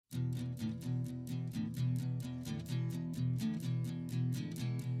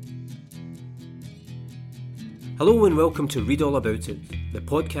Hello and welcome to Read All About It, the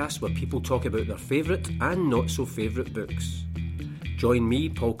podcast where people talk about their favourite and not so favourite books. Join me,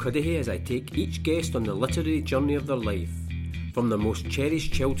 Paul Cuddihy, as I take each guest on the literary journey of their life, from their most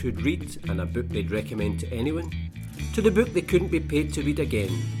cherished childhood read and a book they'd recommend to anyone, to the book they couldn't be paid to read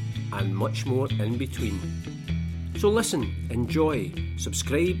again, and much more in between. So listen, enjoy,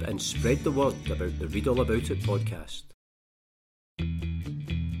 subscribe and spread the word about the Read All About It podcast.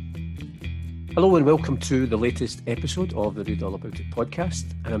 Hello and welcome to the latest episode of the Read All About It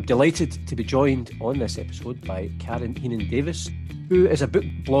podcast, and I'm delighted to be joined on this episode by Karen Heenan-Davis, who is a book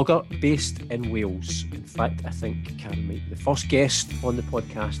blogger based in Wales. In fact, I think Karen might be the first guest on the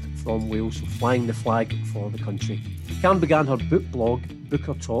podcast from Wales, so flying the flag for the country. Karen began her book blog,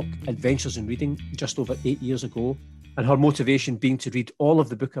 Booker Talk, Adventures in Reading, just over 8 years ago, and her motivation being to read all of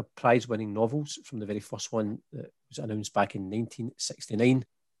the Booker Prize-winning novels from the very first one that was announced back in 1969.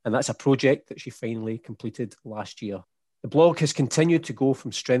 And that's a project that she finally completed last year. The blog has continued to go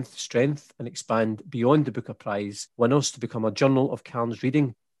from strength to strength and expand beyond the Booker Prize winners to become a journal of Karen's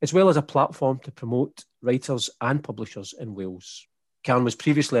reading, as well as a platform to promote writers and publishers in Wales. Karen was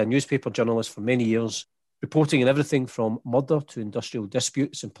previously a newspaper journalist for many years, reporting on everything from murder to industrial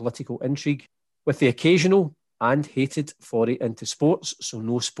disputes and political intrigue, with the occasional and hated foray into sports, so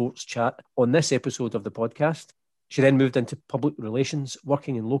no sports chat on this episode of the podcast. She then moved into public relations,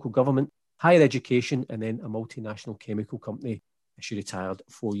 working in local government, higher education, and then a multinational chemical company. She retired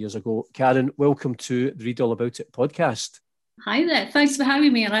 4 years ago. Karen, welcome to the Read All About It podcast. Hi there. Thanks for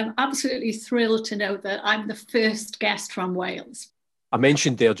having me. And I'm absolutely thrilled to know that I'm the first guest from Wales. I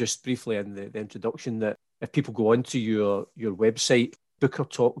mentioned there just briefly in the introduction that if people go onto your website,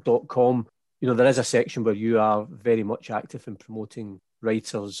 bookertalk.com, there is a section where you are very much active in promoting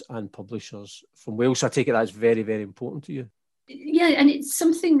writers and publishers from Wales. So I take it that's very, very important to you. Yeah, and it's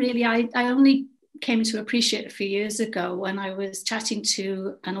something really I only came to appreciate a few years ago when I was chatting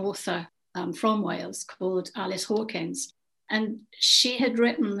to an author from Wales called Alice Hawkins. And she had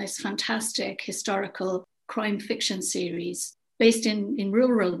written this fantastic historical crime fiction series based in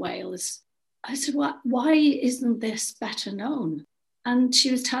rural Wales. I said, why isn't this better known? And she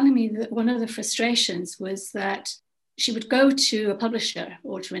was telling me that one of the frustrations was that she would go to a publisher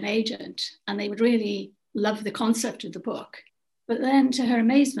or to an agent and they would really love the concept of the book. But then to her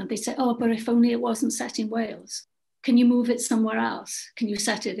amazement, they say, oh, but if only it wasn't set in Wales. Can you move it somewhere else? Can you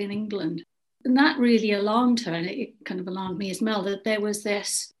set it in England? And that really alarmed her, and it kind of alarmed me as well, that there was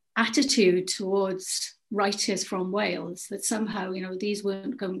this attitude towards writers from Wales that somehow, these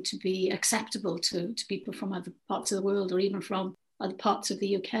weren't going to be acceptable to people from other parts of the world or even from other parts of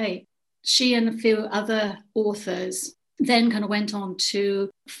the UK. She and a few other authors then kind of went on to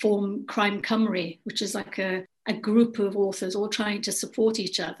form Crime Cymru, which is like a group of authors all trying to support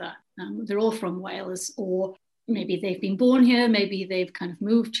each other. They're all from Wales, or maybe they've been born here, maybe they've kind of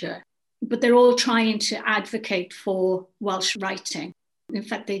moved here, but they're all trying to advocate for Welsh writing. In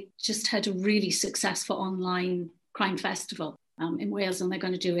fact, they just had a really successful online crime festival in Wales, and they're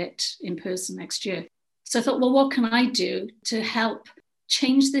going to do it in person next year. So I thought, well, what can I do to help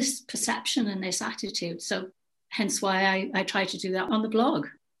change this perception and this attitude? So hence why I try to do that on the blog.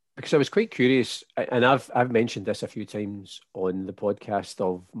 Because I was quite curious, and I've mentioned this a few times on the podcast,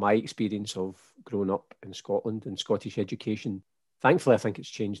 of my experience of growing up in Scotland and Scottish education. Thankfully, I think it's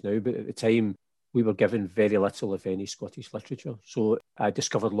changed now, but at the time we were given very little, if any, Scottish literature. So I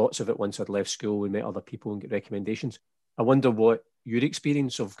discovered lots of it once I'd left school and met other people and get recommendations. I wonder what your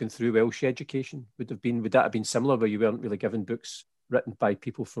experience of going through Welsh education would have been. Would that have been similar, where you weren't really given books written by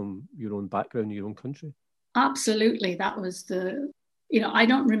people from your own background, your own country? Absolutely. That was I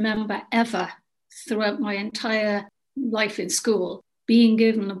don't remember ever throughout my entire life in school being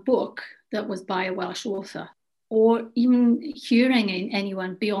given a book that was by a Welsh author, or even hearing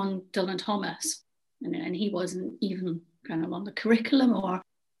anyone beyond Dylan Thomas. And he wasn't even kind of on the curriculum, or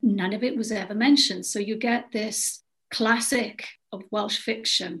none of it was ever mentioned. So you get this classic of Welsh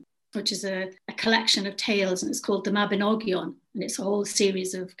fiction, which is a collection of tales, and it's called the Mabinogion. And it's a whole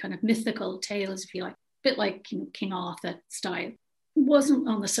series of kind of mythical tales, if you like, a bit like King Arthur style. It wasn't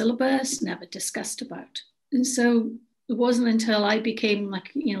on the syllabus, never discussed about. And so it wasn't until I became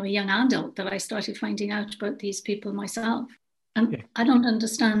a young adult that I started finding out about these people myself. And yeah. I don't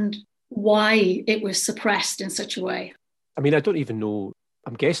understand why it was suppressed in such a way. I mean, I don't even know.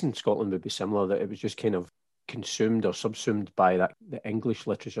 I'm guessing Scotland would be similar, that it was just kind of consumed or subsumed by the English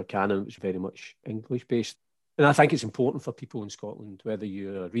literature canon, which was very much English-based. And I think it's important for people in Scotland, whether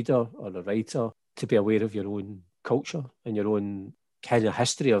you're a reader or a writer, to be aware of your own culture and your own kind of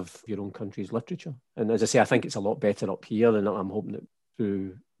history of your own country's literature. And as I say, I think it's a lot better up here, and I'm hoping that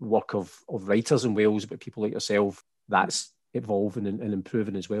through work of writers in Wales, but people like yourself, that's evolving and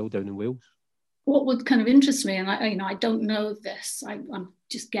improving as well down in Wales? What would kind of interest me, and I don't know this, I'm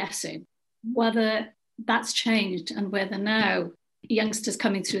just guessing, whether that's changed and whether now youngsters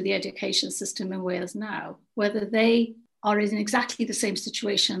coming through the education system in Wales now, whether they are in exactly the same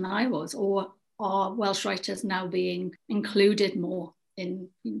situation I was, or are Welsh writers now being included more in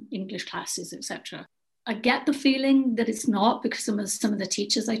English classes, etc. I get the feeling that it's not, because some of the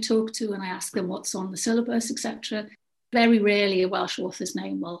teachers I talk to and I ask them what's on the syllabus, etc., very rarely a Welsh author's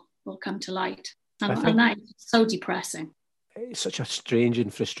name will come to light. And that is so depressing. It's such a strange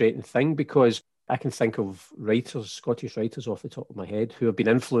and frustrating thing, because I can think of writers, Scottish writers off the top of my head, who have been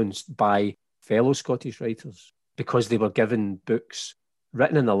influenced by fellow Scottish writers because they were given books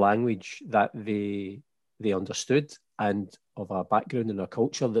written in a language that they understood and of a background and a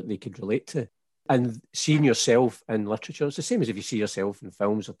culture that they could relate to. And seeing yourself in literature, it's the same as if you see yourself in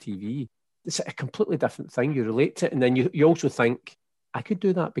films or TV. It's a completely different thing. You relate to it. And then you also think, I could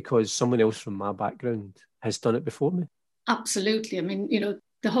do that because someone else from my background has done it before me. Absolutely. I mean,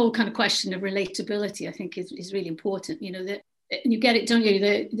 the whole kind of question of relatability, I think, is really important. That you get it, don't you?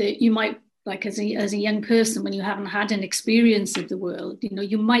 That you might, like as a young person, when you haven't had an experience of the world,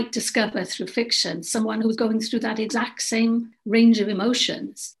 you might discover through fiction someone who's going through that exact same range of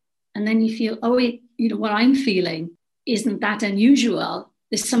emotions. And then you feel, what I'm feeling isn't that unusual.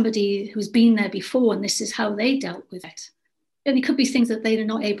 There's somebody who's been there before, and this is how they dealt with it. And it could be things that they're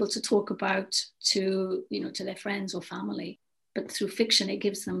not able to talk about to their friends or family. But through fiction, it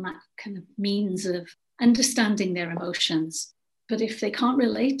gives them that kind of means of understanding their emotions. But if they can't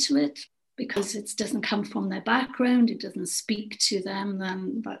relate to it because it doesn't come from their background, it doesn't speak to them,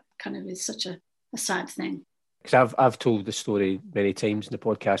 then that kind of is such a sad thing. Because I've told the story many times in the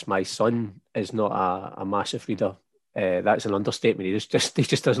podcast. My son is not a massive reader. That's an understatement. He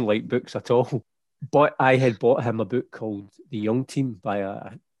just doesn't like books at all. But I had bought him a book called The Young Team by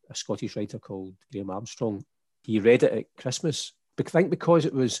a Scottish writer called Graham Armstrong. He read it at Christmas. I think because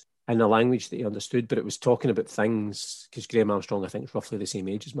it was in a language that he understood, but it was talking about things, because Graham Armstrong, I think, is roughly the same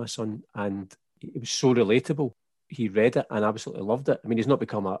age as my son, and it was so relatable. He read it and absolutely loved it. I mean, he's not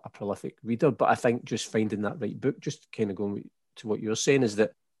become a prolific reader, but I think just finding that right book, just kind of going to what you're saying, is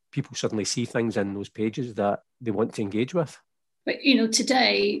that people suddenly see things in those pages that they want to engage with. But,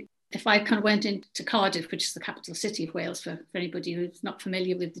 today, if I kind of went into Cardiff, which is the capital city of Wales, for anybody who's not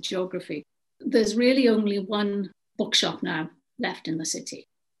familiar with the geography, there's really only one bookshop now left in the city,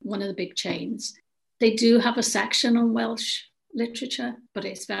 one of the big chains. They do have a section on Welsh literature, but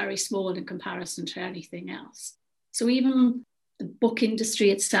it's very small in comparison to anything else. So even the book industry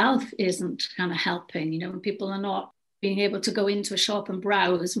itself isn't kind of helping, when people are not being able to go into a shop and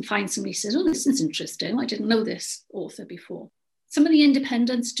browse and find somebody who says, oh, this is interesting. I didn't know this author before. Some of the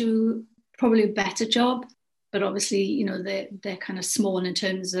independents do probably a better job, but obviously, they're kind of small in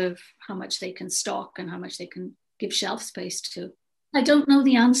terms of how much they can stock and how much they can give shelf space to. I don't know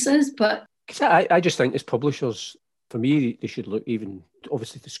the answers, but... I just think as publishers, for me, they should look even,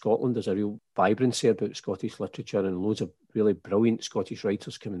 obviously, to Scotland. There's a real vibrancy about Scottish literature and loads of really brilliant Scottish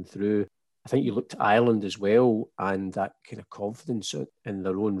writers coming through. I think you look to Ireland as well, and that kind of confidence in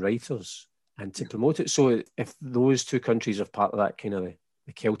their own writers and to promote it. So if those two countries are part of that kind of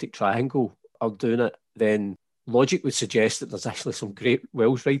the Celtic triangle are doing it, then logic would suggest that there's actually some great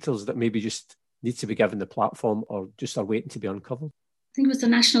Welsh writers that maybe just need to be given the platform or just are waiting to be uncovered. I think it was the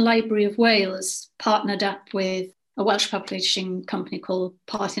National Library of Wales partnered up with a Welsh publishing company called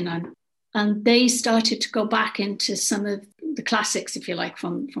Parthenon, and they started to go back into some of the classics, if you like,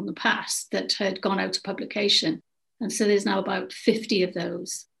 from the past that had gone out of publication. And so there's now about 50 of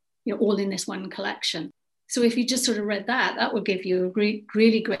those, all in this one collection. So if you just sort of read that would give you a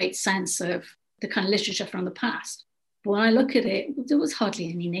really great sense of the kind of literature from the past. But when I look at it, there was hardly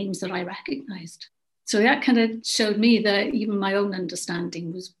any names that I recognised. So that kind of showed me that even my own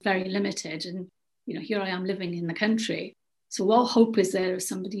understanding was very limited. And, here I am living in the country. So what hope is there of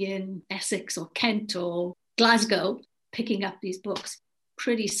somebody in Essex or Kent or Glasgow picking up these books?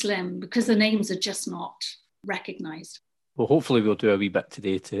 Pretty slim, because the names are just not recognised. Well, hopefully we'll do a wee bit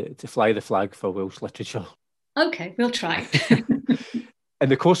today to fly the flag for Welsh literature. Okay, we'll try. In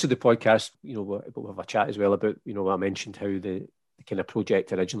the course of the podcast, we'll have a chat as well about, I mentioned how the kind of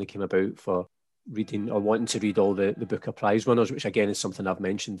project originally came about for reading or wanting to read all the Booker Prize winners, which again is something I've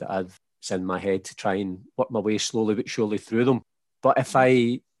mentioned that I've in my head to try and work my way slowly but surely through them. But if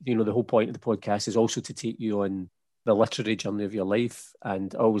the whole point of the podcast is also to take you on the literary journey of your life,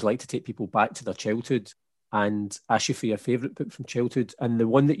 and I always like to take people back to their childhood and ask you for your favourite book from childhood. And the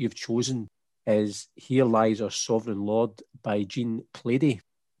one that you've chosen is Here Lies Our Sovereign Lord by Jean Plaidy.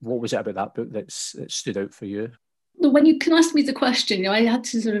 What was it about that book that stood out for you? When you can ask me the question, I had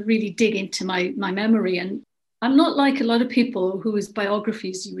to sort of really dig into my memory. And I'm not like a lot of people whose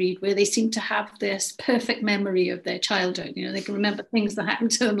biographies you read where they seem to have this perfect memory of their childhood. They can remember things that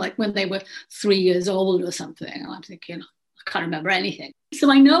happened to them like when they were 3 years old or something. And I'm thinking, I can't remember anything.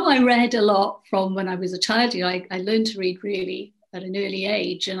 So I know I read a lot from when I was a child. I learned to read really at an early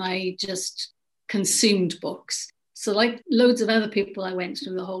age, and I just consumed books. So like loads of other people, I went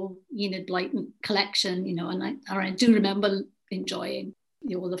through the whole Enid Blyton collection, and I do remember enjoying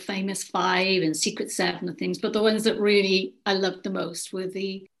all the famous 5 and Secret 7 and things. But the ones that really I loved the most were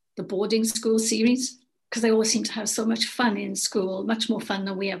the boarding school series, because they always seem to have so much fun in school, much more fun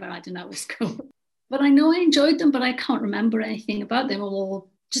than we ever had in our school. But I know I enjoyed them, but I can't remember anything about them. All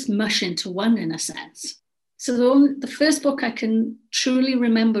just mush into one in a sense. So the first book I can truly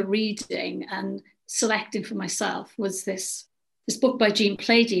remember reading and selecting for myself was this book by Jean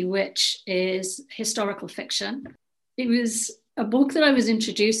Plaidy, which is historical fiction. It was a book that I was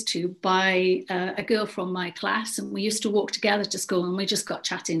introduced to by a girl from my class, and we used to walk together to school, and we just got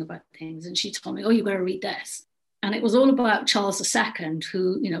chatting about things, and she told me, you've got to read this. And it was all about Charles II,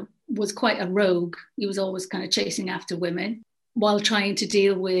 who, was quite a rogue. He was always kind of chasing after women while trying to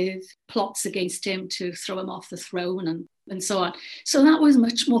deal with plots against him to throw him off the throne and so on. So that was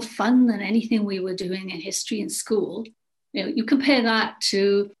much more fun than anything we were doing in history in school. You compare that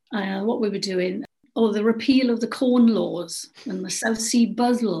to what we were doing, the repeal of the Corn Laws and the South Sea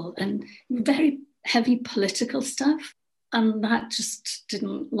Puzzle, and very heavy political stuff. And that just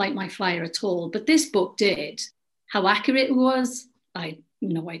didn't light my fire at all. But this book did. How accurate it was, I had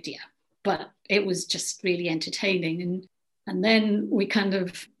no idea. But it was just really entertaining. And then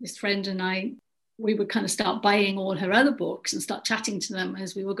this friend and I, we would kind of start buying all her other books and start chatting to them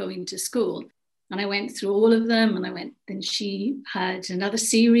as we were going to school. And I went through all of them, and then she had another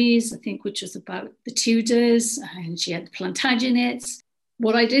series, I think, which was about the Tudors, and she had the Plantagenets.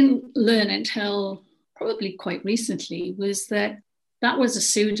 What I didn't learn until probably quite recently was that was a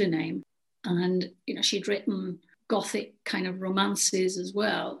pseudonym. And, she'd written Gothic kind of romances as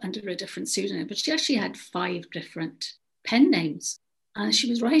well under a different pseudonym, but she actually had 5 different pen names. And she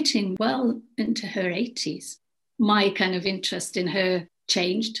was writing well into her 80s. My kind of interest in her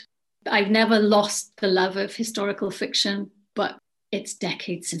changed. I've never lost the love of historical fiction, but it's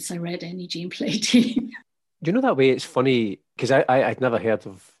decades since I read any Jean Plaidy. Do you know that way? It's funny, because I'd never heard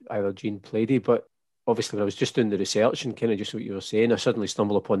of either Jean Plaidy, but obviously when I was just doing the research and kind of just what you were saying, I suddenly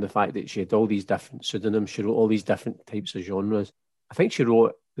stumbled upon the fact that she had all these different pseudonyms. She wrote all these different types of genres. I think she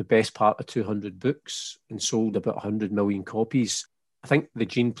wrote the best part of 200 books and sold about 100 million copies. I think the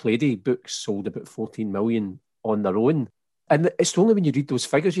Jean Plaidy books sold about 14 million on their own. And it's only when you read those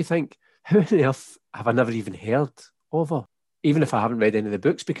figures you think, how on earth have I never even heard of her? Even if I haven't read any of the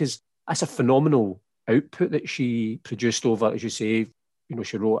books, because that's a phenomenal output that she produced over, as you say,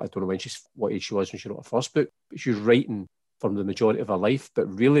 she wrote, I don't know what age she was when she wrote her first book, but she was writing for the majority of her life, but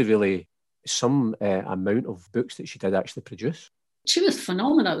really, really some amount of books that she did actually produce. She was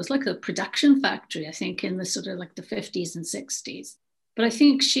phenomenal. It was like a production factory, I think, in the sort of like the 50s and 60s. But I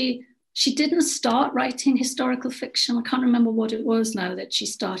think she didn't start writing historical fiction. I can't remember what it was now that she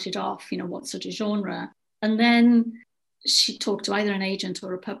started off, what sort of genre. And then she talked to either an agent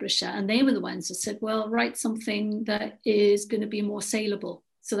or a publisher, and they were the ones that said, well, write something that is going to be more saleable.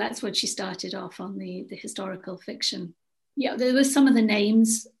 So that's when she started off on the historical fiction. Yeah, there were some of the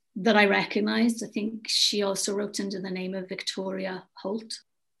names that I recognized. I think she also wrote under the name of Victoria Holt,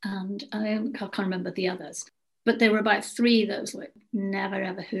 and I can't remember the others. But there were about 3 that was like, never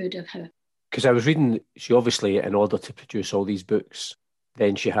ever heard of her. Because I was reading, she obviously, in order to produce all these books,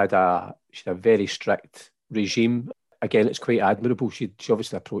 then she had a very strict regime. Again, it's quite admirable. She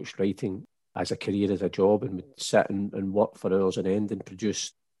obviously approached writing as a career, as a job, and would sit and work for hours on end and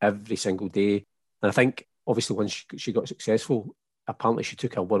produce every single day. And I think, obviously, once she got successful, apparently she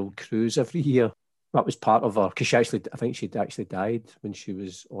took a world cruise every year. That was part of her, because I think she'd actually died when she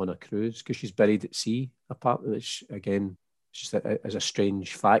was on a cruise, because she's buried at sea, apparently, which, again, just as a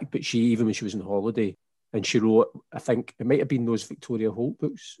strange fact. But even when she was on holiday, and she wrote, I think it might have been those Victoria Holt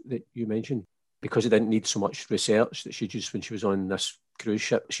books that you mentioned, because it didn't need so much research, that she just, when she was on this cruise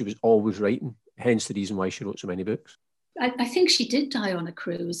ship, she was always writing, hence the reason why she wrote so many books. I think she did die on a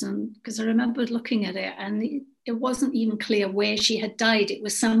cruise, and because I remember looking at it, and it wasn't even clear where she had died. It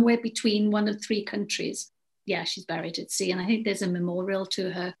was somewhere between 1 of 3 countries. Yeah, she's buried at sea, and I think there's a memorial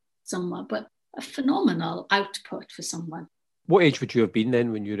to her somewhere, but a phenomenal output for someone. What age would you have been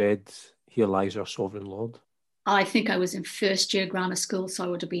then when you read Here Lies Our Sovereign Lord? I think I was in first year grammar school, so I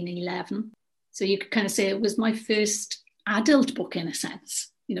would have been 11. So you could kind of say it was my first adult book in a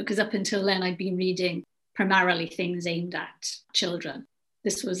sense, because up until then I'd been reading primarily things aimed at children.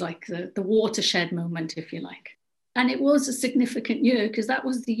 This was like the watershed moment, if you like. And it was a significant year because that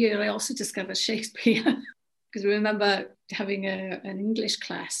was the year I also discovered Shakespeare. Because I remember having an English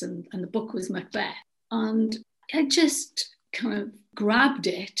class and the book was Macbeth. And I just kind of grabbed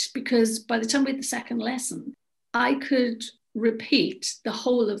it because by the time we had the second lesson, I could repeat the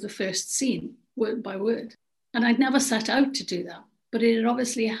whole of the first scene word by word. And I'd never set out to do that. But it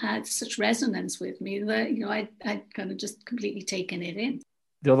obviously had such resonance with me that, I'd kind of just completely taken it in.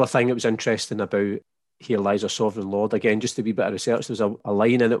 The other thing that was interesting about Here Lies a Sovereign Lord, again, just a wee bit of research, there was a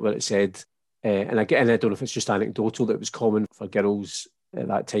line in it where it said, and again, I don't know if it's just anecdotal, that it was common for girls at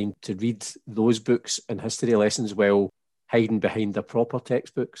that time to read those books in history lessons while hiding behind their proper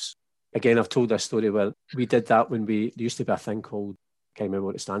textbooks. Again, I've told this story where we did that when there used to be a thing called, I can't remember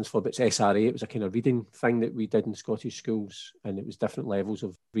what it stands for, but it's SRA. It was a kind of reading thing that we did in Scottish schools, and it was different levels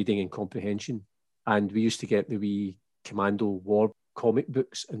of reading and comprehension. And we used to get the wee Commando War comic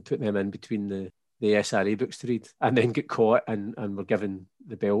books and put them in between the SRA books to read, and then get caught and were given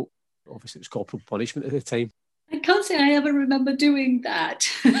the belt. Obviously, it was corporal punishment at the time. I can't say I ever remember doing that.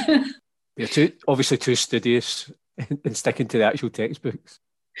 You're obviously too studious in sticking to the actual textbooks.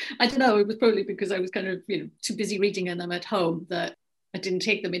 I don't know. It was probably because I was kind of too busy reading them at home that I didn't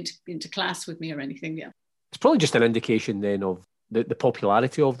take them into class with me or anything. Yeah, it's probably just an indication then of the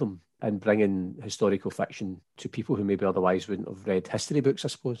popularity of them and bringing historical fiction to people who maybe otherwise wouldn't have read history books, I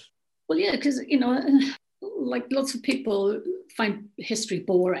suppose. Well, yeah, because like lots of people find history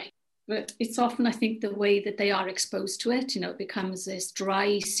boring, but it's often, I think, the way that they are exposed to it. It becomes this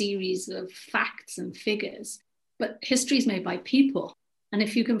dry series of facts and figures. But history is made by people. And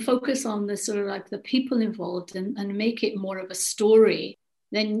if you can focus on the sort of like the people involved and make it more of a story,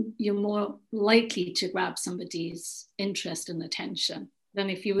 then you're more likely to grab somebody's interest and attention than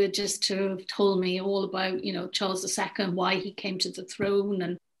if you were just to have told me all about, Charles II, why he came to the throne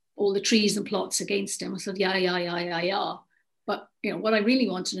and all the treason plots against him. I said, yeah. But, what I really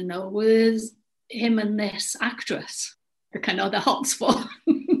wanted to know was him and this actress, the kind of the hotspot.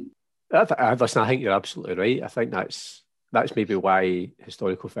 Listen, I think you're absolutely right. I think that's maybe why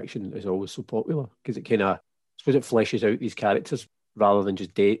historical fiction is always so popular, because it kind of, I suppose it fleshes out these characters rather than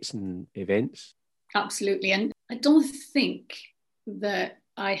just dates and events. Absolutely. And I don't think that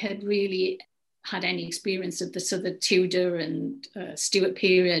I had really had any experience of the sort of Tudor and Stuart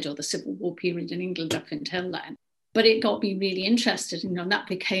period or the Civil War period in England up until then. But it got me really interested, and that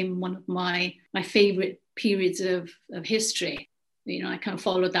became one of my favourite periods of history. I kind of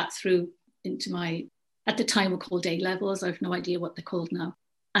followed that through into my, at the time were called A-levels, I've no idea what they're called now,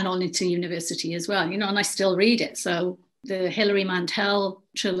 and on into university as well, and I still read it. So the Hilary Mantel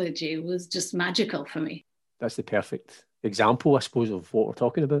trilogy was just magical for me. That's the perfect example, I suppose, of what we're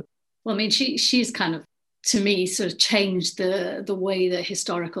talking about. Well, I mean, she's kind of, to me, sort of changed the way that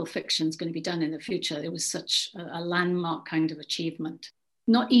historical fiction is going to be done in the future. It was such a landmark kind of achievement.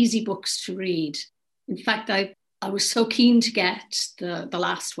 Not easy books to read. In fact, I was so keen to get the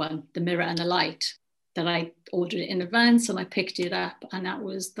last one, The Mirror and the Light, that I ordered it in advance and I picked it up. And that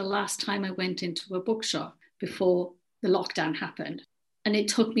was the last time I went into a bookshop before the lockdown happened. And it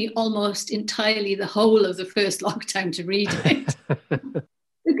took me almost entirely the whole of the first lockdown to read it.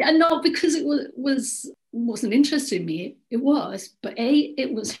 And not because it wasn't interested in me, it was, but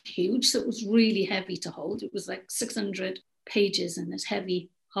it was huge, so it was really heavy to hold. It was like 600 pages in this heavy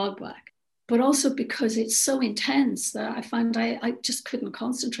hardback, but also because it's so intense that I found I just couldn't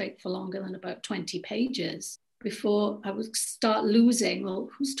concentrate for longer than about 20 pages before I would start losing, well,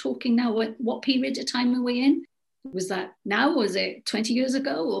 who's talking now? What period of time are we in? Was that now? Was it 20 years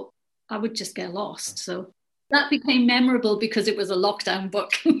ago? Or I would just get lost. So that became memorable because it was a lockdown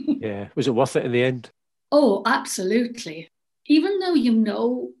book. Yeah. Was it worth it in the end? Oh, absolutely. Even though you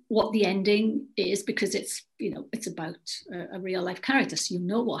know what the ending is, because it's about a real life character. So you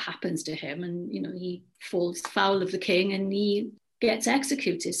know what happens to him, and, he falls foul of the king and he gets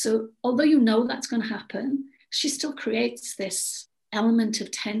executed. So although you know that's going to happen, she still creates this element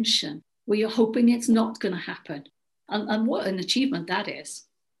of tension where you're hoping it's not going to happen. And what an achievement that is.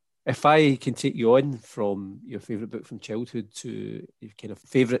 If I can take you on from your favourite book from childhood to your kind of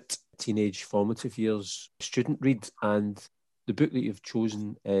favourite teenage formative years student read, and the book that you've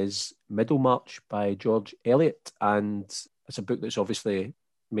chosen is Middlemarch by George Eliot, and it's a book that's obviously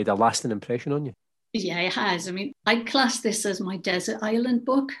made a lasting impression on you. Yeah, it has. I mean, I class this as my desert island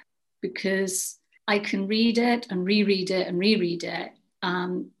book because I can read it and reread it and reread it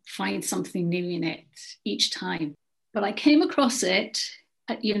and find something new in it each time. But I came across it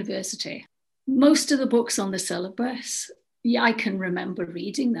at university Most of the books on the syllabus, yeah, I can remember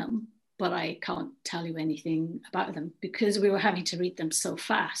reading them, but I can't tell you anything about them because we were having to read them so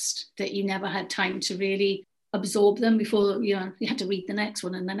fast that you never had time to really absorb them before, you had to read the next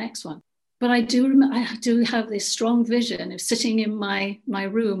one and the next one. But I do have this strong vision of sitting in my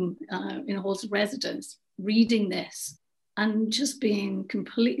room in a Halls of Residence, reading this and just being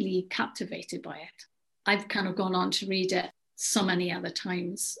completely captivated by it. I've kind of gone on to read it so many other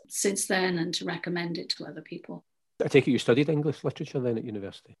times since then and to recommend it to other people. I take it you studied English literature then at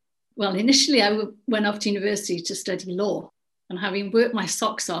university? Well, initially I went off to university to study law, and having worked my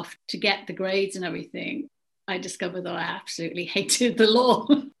socks off to get the grades and everything, I discovered that I absolutely hated the law,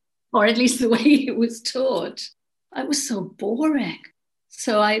 or at least the way it was taught. It was so boring.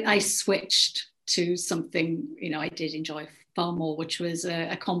 So I switched to something, I did enjoy far more, which was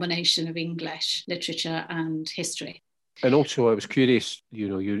a combination of English literature and history. And also I was curious,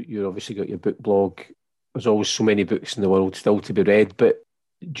 you obviously got your book blog. There's always so many books in the world still to be read, but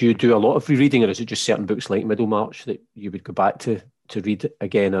do you do a lot of rereading, or is it just certain books like Middlemarch that you would go back to read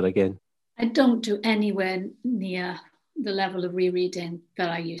again or again? I don't do anywhere near the level of rereading that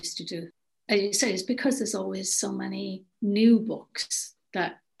I used to do. As you say, it's because there's always so many new books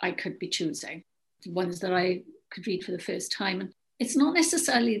that I could be choosing, ones that I could read for the first time. And it's not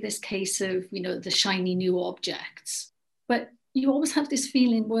necessarily this case of, the shiny new objects, but you always have this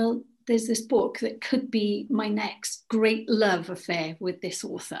feeling, well, there's this book that could be my next great love affair with this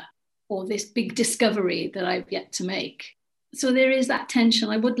author, or this big discovery that I've yet to make. So there is that tension.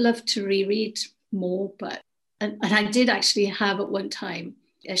 I would love to reread more, and I did actually have at one time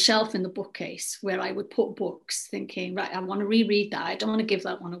a shelf in the bookcase where I would put books thinking, right, I want to reread that. I don't want to give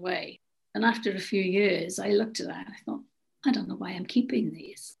that one away. And after a few years, I looked at that and I thought, I don't know why I'm keeping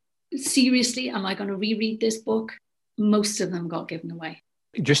these. Seriously, am I going to reread this book? Most of them got given away.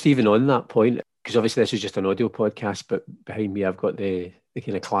 Just even on that point, because obviously this is just an audio podcast, but behind me I've got the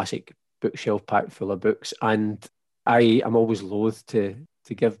kind of classic bookshelf packed full of books, and I am always loath to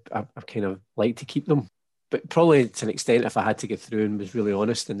give. I kind of like to keep them, but probably to an extent, if I had to get through and was really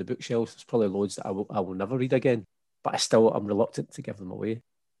honest in the bookshelves, there's probably loads that I will never read again. But I'm reluctant to give them away.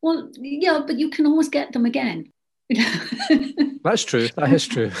 Well, yeah, but you can always get them again. That's true. That is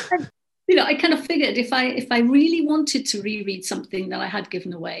true. I kind of figured if I really wanted to reread something that I had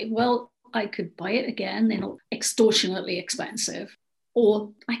given away, well, I could buy it again. They're not extortionately expensive,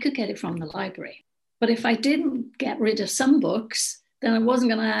 or I could get it from the library. But if I didn't get rid of some books, then I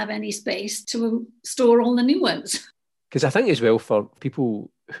wasn't going to have any space to store all the new ones. Because I think as well, for people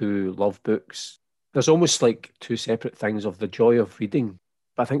who love books, there's almost like two separate things of the joy of reading.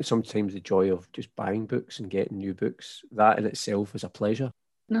 But I think sometimes the joy of just buying books and getting new books, that in itself is a pleasure.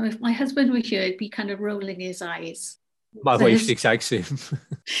 Now, if my husband were here, he'd be kind of rolling his eyes. My wife's the exact same.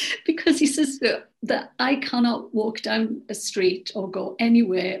 Because he says that I cannot walk down a street or go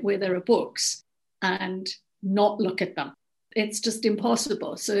anywhere where there are books and not look at them. It's just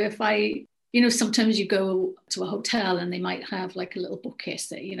impossible. So if sometimes you go to a hotel and they might have like a little bookcase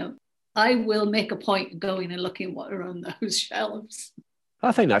there, I will make a point of going and looking what are on those shelves.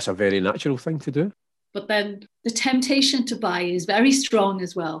 I think that's a very natural thing to do. But then the temptation to buy is very strong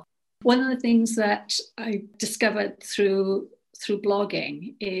as well. One of the things that I discovered through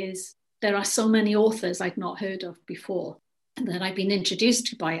blogging is there are so many authors I'd not heard of before and that I've been introduced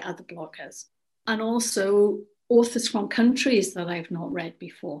to by other bloggers. And also authors from countries that I've not read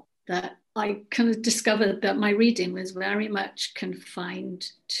before, that I kind of discovered that my reading was very much confined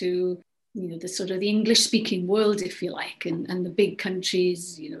to, the sort of the English-speaking world, if you like, and the big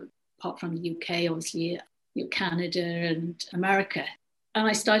countries, apart from the UK, obviously, Canada and America. And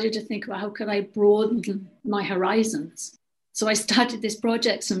I started to think about how could I broaden my horizons. So I started this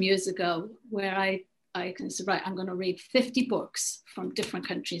project some years ago where I said, right, I'm going to read 50 books from different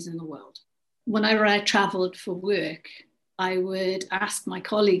countries in the world. Whenever I traveled for work, I would ask my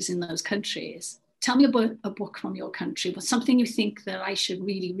colleagues in those countries, tell me about a book from your country, but something you think that I should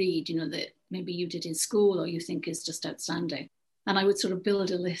really read, that maybe you did in school or you think is just outstanding. And I would sort of build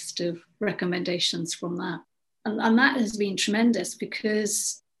a list of recommendations from that. And that has been tremendous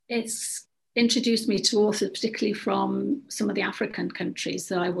because it's introduced me to authors, particularly from some of the African countries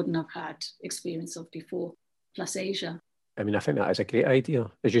that I wouldn't have had experience of before, plus Asia. I mean, I think that is a great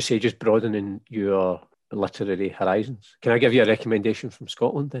idea. As you say, just broadening your literary horizons. Can I give you a recommendation from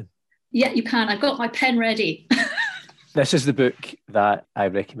Scotland then? Yeah, you can. I've got my pen ready. This is the book that I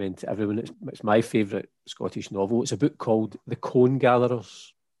recommend to everyone. It's my favourite Scottish novel. It's a book called The Cone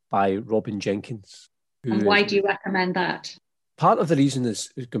Gatherers by Robin Jenkins. And why do you recommend that? Part of the reason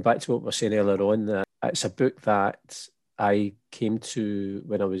is going back to what we were saying earlier on, that it's a book that I came to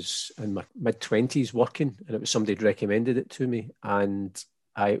when I was in my mid-20s working, and it was somebody had recommended it to me. And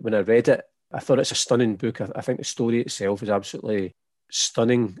when I read it, I thought it's a stunning book. I think the story itself is absolutely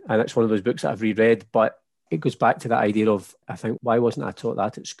stunning, and it's one of those books that I've reread, but it goes back to that idea of, I think, why wasn't I taught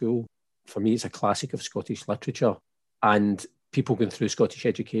that at school? For me, it's a classic of Scottish literature, and people going through Scottish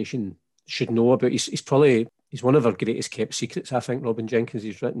education should know about. He's one of our greatest kept secrets, I think, Robin Jenkins.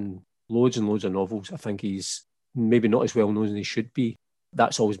 He's written loads and loads of novels. I think he's maybe not as well known as he should be.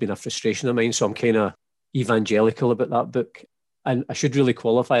 That's always been a frustration of mine, so I'm kind of evangelical about that book. And I should really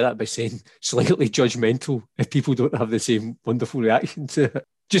qualify that by saying slightly judgmental if people don't have the same wonderful reaction to it,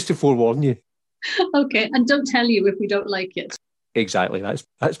 just to forewarn you. Okay, and don't tell you if we don't like it. Exactly,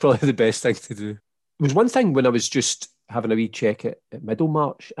 that's probably the best thing to do. It was one thing when I was just having a wee check at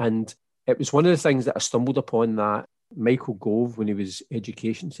Middlemarch, and it was one of the things that I stumbled upon that Michael Gove, when he was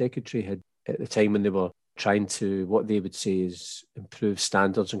Education Secretary, had at the time when they were trying to, what they would say is, improve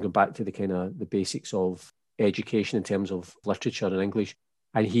standards and go back to the kind of the basics of education in terms of literature and English.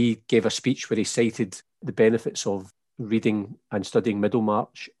 And he gave a speech where he cited the benefits of reading and studying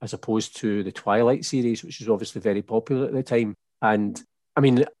Middlemarch as opposed to the Twilight series, which was obviously very popular at the time. And I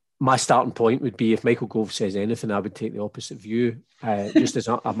mean, my starting point would be if Michael Gove says anything, I would take the opposite view, just as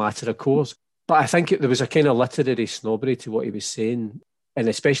a matter of course. But I think there was a kind of literary snobbery to what he was saying, and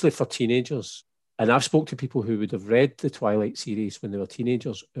especially for teenagers. And I've spoke to people who would have read the Twilight series when they were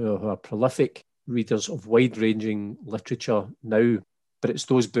teenagers, who are prolific readers of wide-ranging literature now, but it's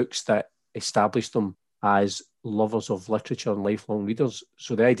those books that established them as lovers of literature and lifelong readers.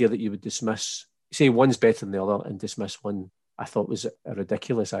 So the idea that you would say one's better than the other and dismiss one, I thought was a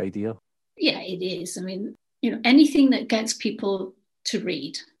ridiculous idea. Yeah, it is. I mean, anything that gets people to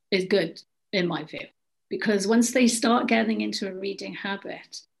read is good, in my view, because once they start getting into a reading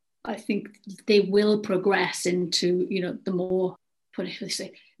habit, I think they will progress into, the more, what do they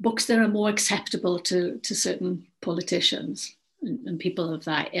say, books that are more acceptable to certain politicians and people of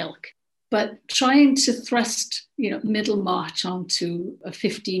that ilk. But trying to thrust, Middlemarch onto a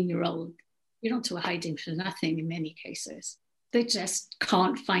 15-year-old, onto a hiding for nothing in many cases. They just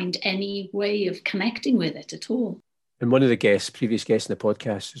can't find any way of connecting with it at all. And one of the previous guests in the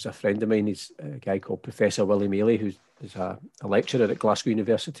podcast is a friend of mine. He's a guy called Professor Willie Maley, who's a lecturer at Glasgow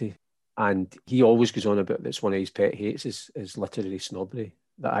University. And he always goes on about this. One of his pet hates is literary snobbery,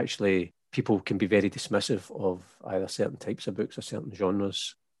 that actually people can be very dismissive of either certain types of books or certain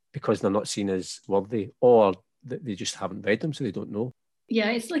genres because they're not seen as worthy, or that they just haven't read them, so they don't know. Yeah,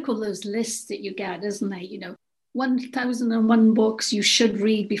 it's like all those lists that you get, isn't it? 1001 books you should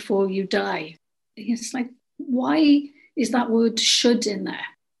read before you die. It's like, why is that word should in there?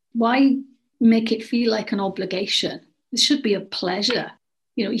 Why make it feel like an obligation? It should be a pleasure.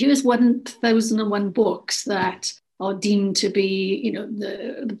 Here's 1001 books that are deemed to be,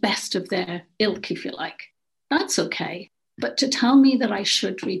 the best of their ilk, if you like. That's okay. But to tell me that I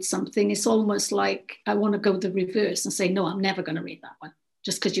should read something, it's almost like I want to go the reverse and say, no, I'm never going to read that one,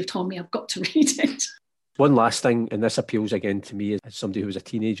 just because you've told me I've got to read it. One last thing, and this appeals again to me as somebody who was a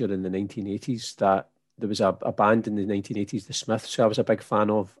teenager in the 1980s, that there was a band in the 1980s, the Smiths, who I was a big fan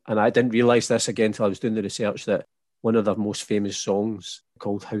of. And I didn't realise this again until I was doing the research, that one of their most famous songs,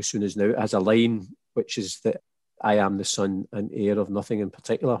 called How Soon Is Now, has a line which is that I am the son and heir of nothing in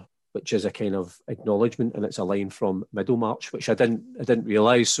particular, which is a kind of acknowledgement, and it's a line from Middlemarch, which I didn't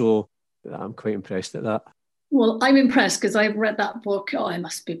realise. So I'm quite impressed at that. Well, I'm impressed because I've read that book, it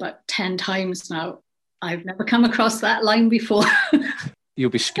must be about 10 times now. I've never come across that line before. You'll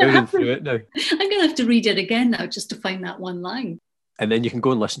be scouring through it now. I'm going to have to read it again now just to find that one line. And then you can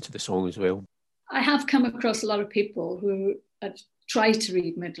go and listen to the song as well. I have come across a lot of people who have tried to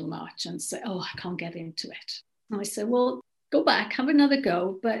read Middlemarch and say, I can't get into it. And I say, well, go back, have another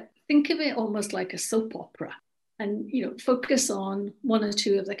go, but think of it almost like a soap opera and, focus on one or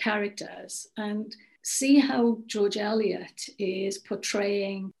two of the characters and see how George Eliot is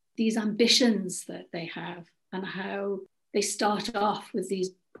portraying these ambitions that they have and how they start off with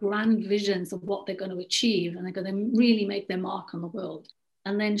these grand visions of what they're going to achieve and they're going to really make their mark on the world.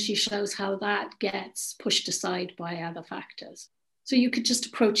 And then she shows how that gets pushed aside by other factors. So you could just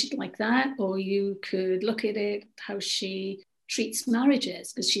approach it like that, or you could look at it, how she treats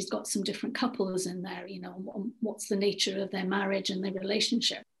marriages, because she's got some different couples in there, what's the nature of their marriage and their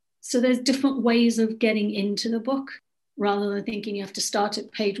relationship. So there's different ways of getting into the book rather than thinking you have to start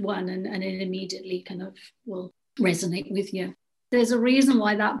at page 1 and it immediately kind of will resonate with you. There's a reason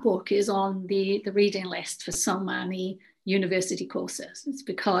why that book is on the reading list for so many university courses. It's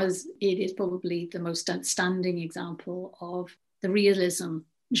because it is probably the most outstanding example of the realism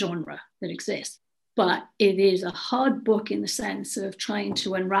genre that exists. but it is a hard book in the sense of trying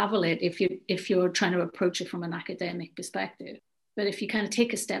to unravel it if you're trying to approach it from an academic perspective. But if you kind of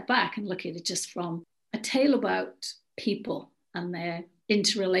take a step back and look at it just from a tale about people and their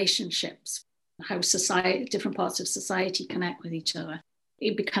interrelationships, how society, different parts of society connect with each other,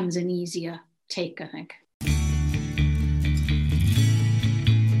 it becomes an easier take, I think.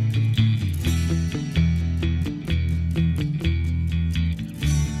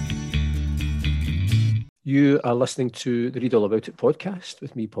 You are listening to the Read All About It podcast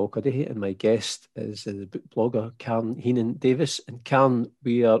with me, Paul Cuddihy, and my guest is the book blogger Karen Heenan-Davis. And Karen,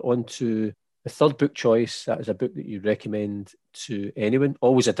 we are on to the third book choice. That is a book that you recommend to anyone.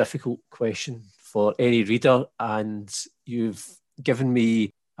 Always a difficult question for any reader. And you've given me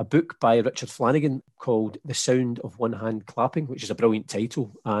a book by Richard Flanagan called The Sound of One Hand Clapping, which is a brilliant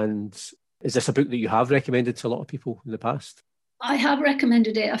title. And is this a book that you have recommended to a lot of people in the past? I have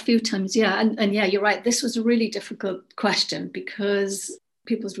recommended it a few times, yeah. And yeah, you're right. This was a really difficult question because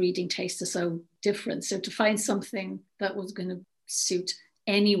people's reading tastes are so different. So to find something that was going to suit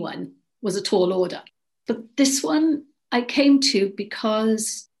anyone was a tall order. But this one I came to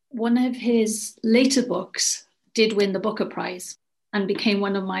because one of his later books did win the Booker Prize and became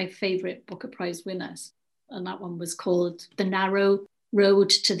one of my favorite Booker Prize winners. And that one was called The Narrow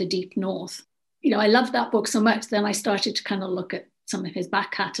Road to the Deep North. You know, I loved that book so much, then I started to kind of look at some of his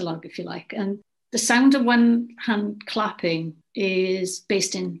back catalogue, if you like. And The Sound of One Hand Clapping is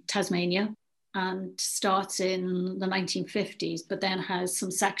based in Tasmania and starts in the 1950s, but then has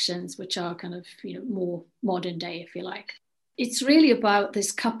some sections which are kind of, you know, more modern day, if you like. It's really about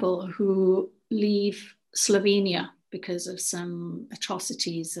this couple who leave Slovenia because of some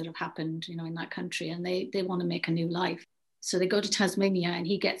atrocities that have happened, you know, in that country, and they want to make a new life. So they go to Tasmania and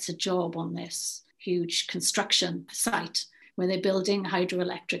he gets a job on this huge construction site where they're building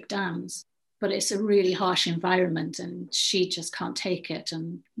hydroelectric dams. But it's a really harsh environment and she just can't take it.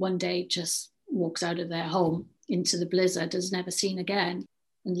 And one day just walks out of their home into the blizzard, is never seen again,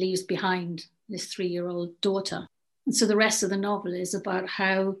 and leaves behind this 3-year-old daughter. And so the rest of the novel is about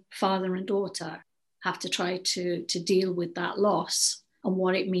how father and daughter have to try to deal with that loss and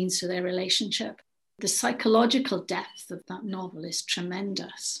what it means to their relationship. The psychological depth of that novel is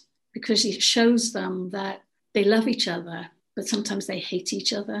tremendous because it shows them that they love each other, but sometimes they hate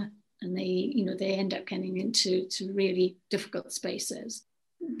each other and they end up getting into really difficult spaces.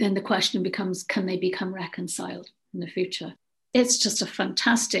 Then the question becomes, can they become reconciled in the future? It's just a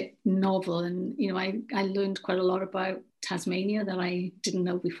fantastic novel. And, you know, I learned quite a lot about Tasmania that I didn't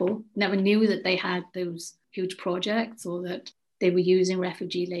know before. Never knew that they had those huge projects or that they were using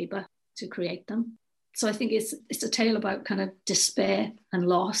refugee labour to create them. So I think it's a tale about kind of despair and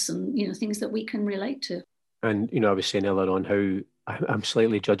loss and, you know, things that we can relate to. And, you know, I was saying earlier on how I'm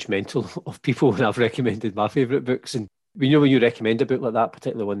slightly judgmental of people when I've recommended my favourite books. And, you know, when you recommend a book like that,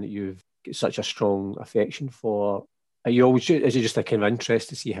 particularly one that you've got such a strong affection for, is it just a kind of interest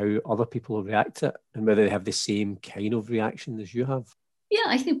to see how other people react to it and whether they have the same kind of reaction as you have? Yeah,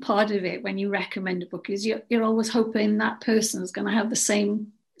 I think part of it when you recommend a book is you're always hoping that person is going to have the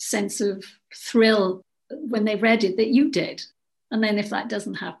same sense of thrill when they read it that you did. And then if that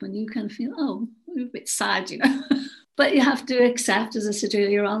doesn't happen, you kind of feel, oh, a bit sad, you know. But you have to accept, as I said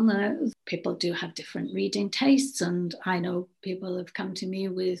earlier on, that people do have different reading tastes. And I know people have come to me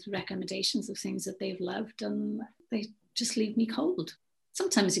with recommendations of things that they've loved and they just leave me cold.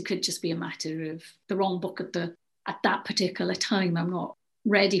 Sometimes it could just be a matter of the wrong book at that particular time. I'm not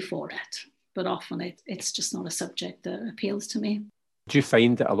ready for it. But often it's just not a subject that appeals to me. Do you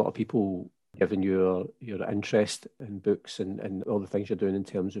find that a lot of people, given your interest in books and all the things you're doing in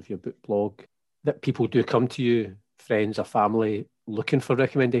terms of your book blog, that people do come to you, friends or family, looking for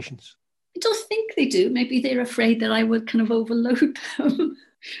recommendations? I don't think they do. Maybe they're afraid that I would kind of overload them,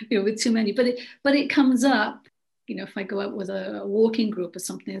 you know, with too many. But it comes up, you know, if I go out with a walking group or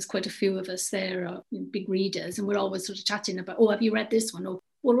something, there's quite a few of us there, big readers, and we're always sort of chatting about, oh, have you read this one? Or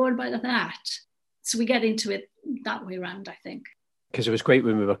what about that? So we get into it that way around, I think. Because it was great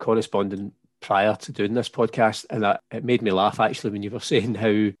when we were corresponding prior to doing this podcast, and it made me laugh actually when you were saying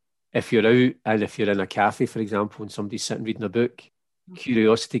how if you're out and if you're in a cafe, for example, and somebody's sitting reading a book,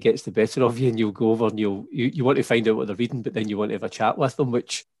 curiosity gets the better of you and you'll go over and you want to find out what they're reading, but then you want to have a chat with them,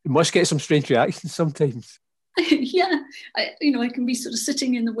 which must get some strange reactions sometimes. Yeah, I can be sort of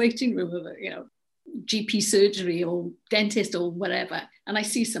sitting in the waiting room of a, GP surgery or dentist or whatever, and I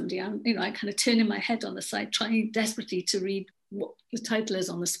see somebody, I kind of turn in my head on the side, trying desperately to read what the title is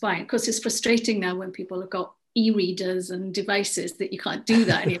on the spine. Of course, it's frustrating now when people have got e-readers and devices that you can't do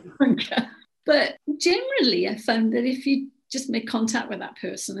that any longer. But generally, I found that if you just make contact with that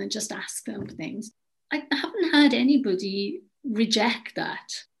person and just ask them things, I haven't had anybody reject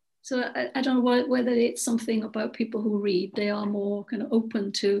that. So I don't know whether it's something about people who read. They are more kind of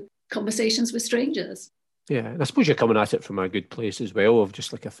open to conversations with strangers. Yeah, and I suppose you're coming at it from a good place as well, of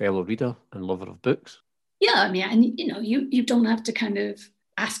just like a fellow reader and lover of books. Yeah, I mean, and you don't have to kind of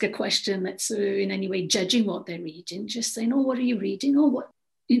ask a question that's in any way judging what they're reading. Just saying, oh, what are you reading? Oh, what,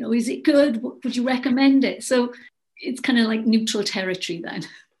 is it good? Would you recommend it? So it's kind of like neutral territory then.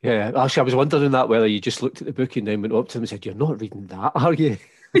 Yeah, actually, I was wondering that, whether you just looked at the book and then went up to them and said, "You're not reading that, are you?"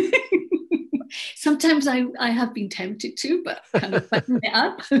 Sometimes I have been tempted to, but kind of button it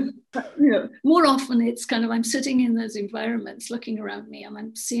up. But, more often it's kind of, I'm sitting in those environments looking around me and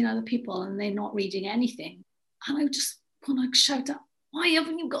I'm seeing other people and they're not reading anything. And I just want to shout out, why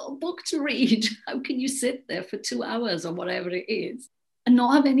haven't you got a book to read? How can you sit there for 2 hours or whatever it is and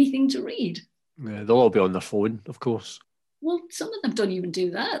not have anything to read? Yeah, they'll all be on their phone, of course. Well, some of them don't even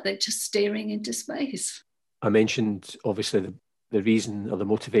do that. They're just staring into space. I mentioned, obviously, the reason or the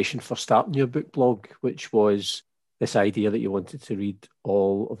motivation for starting your book blog, which was this idea that you wanted to read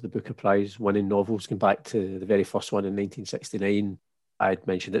all of the Booker Prize winning novels, going back to the very first one in 1969. I'd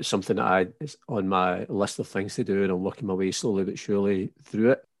mentioned it's something that it's on my list of things to do, and I'm working my way slowly but surely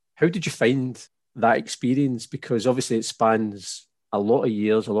through it. How did you find that experience? Because obviously it spans a lot of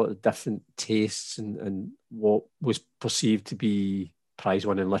years, a lot of different tastes, and what was perceived to be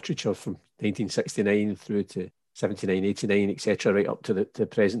prize-winning literature from 1969 through to 79, 89, etc., right up to the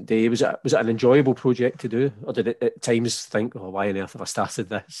present day. Was it an enjoyable project to do, or did it at times think, oh, why on earth have I started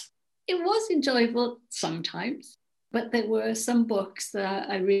this? It was enjoyable sometimes, but there were some books that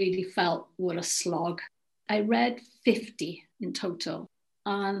I really felt were a slog. I read 50 in total,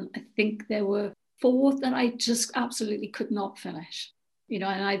 and I think there were 4 that I just absolutely could not finish.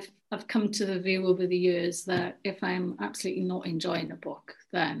 And I've come to the view over the years that if I'm absolutely not enjoying a book,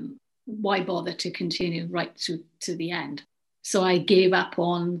 then why bother to continue right to the end? So I gave up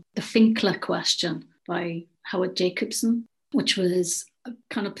on The Finkler Question by Howard Jacobson, which was a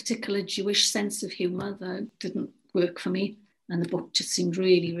kind of particular Jewish sense of humour that didn't work for me. And the book just seemed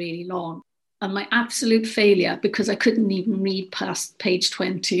really, really long. And my absolute failure, because I couldn't even read past page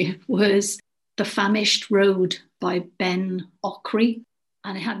 20, was The Famished Road by Ben Okri.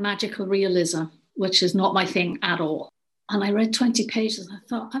 And it had magical realism, which is not my thing at all. And I read 20 pages and I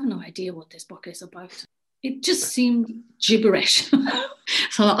thought, I have no idea what this book is about. It just seemed gibberish. So I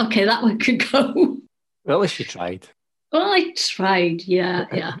thought, okay, that one could go. Well, at least you tried. Well, I tried, yeah.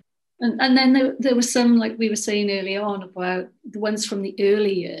 And then there was some, like we were saying early on, about the ones from the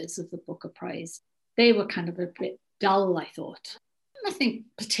early years of the Booker Prize. They were kind of a bit dull, I thought. Nothing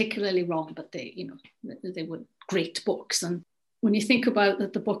particularly wrong, but they were great books. And when you think about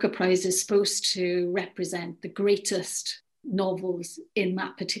that, the Booker Prize is supposed to represent the greatest novels in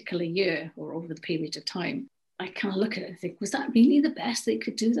that particular year or over the period of time, I kind of look at it and think, was that really the best they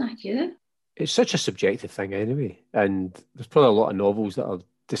could do that year? It's such a subjective thing anyway. And there's probably a lot of novels that are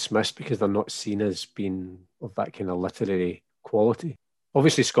dismissed because they're not seen as being of that kind of literary quality.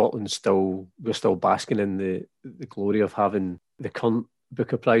 Obviously, we're still basking in the glory of having the current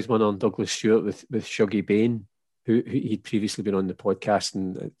Booker Prize winner, Douglas Stewart, with Shuggie Bain, who he'd previously been on the podcast,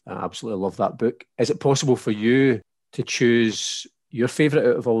 and I absolutely love that book. Is it possible for you to choose your favourite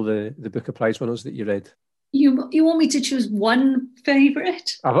out of all the Booker Prize winners that you read? You want me to choose one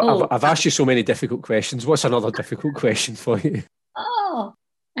favourite? I've asked you so many difficult questions. What's another difficult question for you? Oh,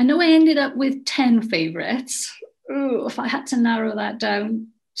 I know I ended up with 10 favourites. Oh, if I had to narrow that down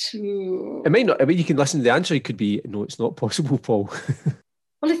to... It might not. I mean, you can listen to the answer. It could be, no, it's not possible, Paul.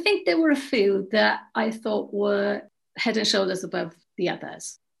 Well, I think there were a few that I thought were head and shoulders above the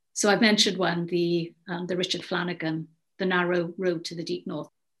others. So I mentioned one, the Richard Flanagan, The Narrow Road to the Deep North.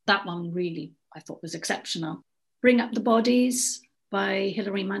 That one really, I thought, was exceptional. Bring Up the Bodies by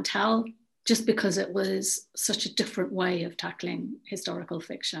Hilary Mantel, just because it was such a different way of tackling historical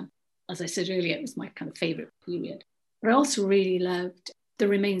fiction. As I said earlier, it was my kind of favourite period. But I also really loved The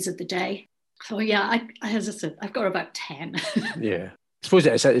Remains of the Day. So yeah, as I said, I've got about 10. Yeah. I suppose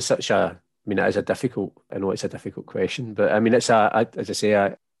it is such a, I mean, it is a difficult, I know it's a difficult question, but I mean, it's as I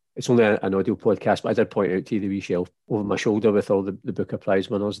say, it's only an audio podcast, but I did point out to you the wee shelf over my shoulder with all the Booker Prize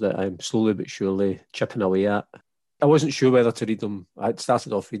winners that I'm slowly but surely chipping away at. I wasn't sure whether to read them. I'd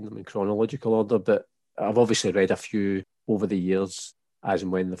started off reading them in chronological order, but I've obviously read a few over the years as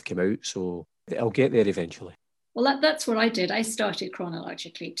and when they've come out, so I'll get there eventually. Well, that's what I did. I started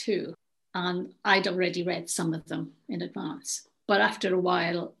chronologically too, and I'd already read some of them in advance. But after a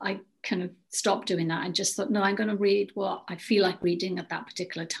while, I kind of stopped doing that and just thought, no, I'm going to read what I feel like reading at that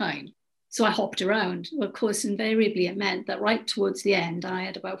particular time. So I hopped around. Well, of course, invariably, it meant that right towards the end, I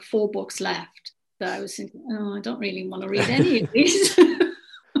had about 4 books left that I was thinking, oh, I don't really want to read any of these.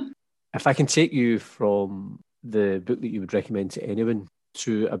 If I can take you from the book that you would recommend to anyone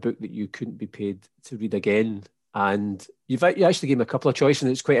to a book that you couldn't be paid to read again, and you actually gave me a couple of choices,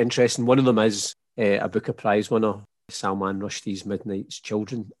 and it's quite interesting. One of them is a Booker Prize winner, Salman Rushdie's Midnight's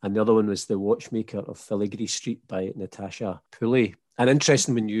Children, and the other one was The Watchmaker of Filigree Street by Natasha Pulley. And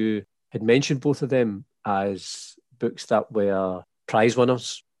interesting when you had mentioned both of them as books that were prize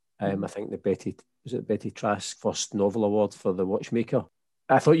winners. I think the Betty Trask first novel award for The Watchmaker.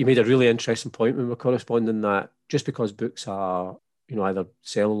 I thought you made a really interesting point when we were corresponding, that just because books are, either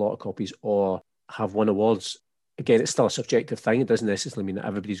sell a lot of copies or have won awards, again, it's still a subjective thing. It doesn't necessarily mean that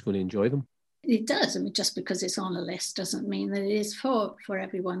everybody's going to enjoy them. It does. I mean, just because it's on a list doesn't mean that it is for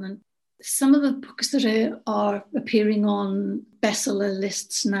everyone. And some of the books that are appearing on bestseller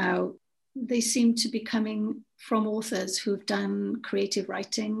lists now, they seem to be coming from authors who've done creative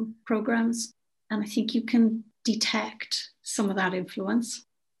writing programs. And I think you can detect some of that influence.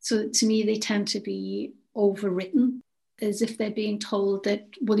 So to me, they tend to be overwritten, as if they're being told that,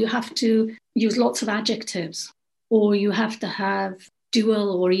 well, you have to use lots of adjectives, or you have to have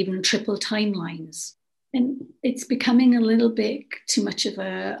dual or even triple timelines. And it's becoming a little bit too much of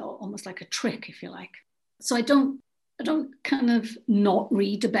almost like a trick, if you like. So I don't kind of not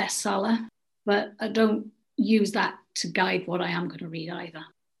read a bestseller, but I don't use that to guide what I am going to read either.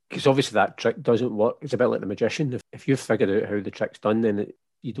 Because obviously that trick doesn't work. It's a bit like the magician. If you've figured out how the trick's done, then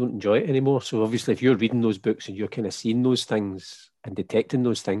you don't enjoy it anymore. So obviously if you're reading those books and you're kind of seeing those things and detecting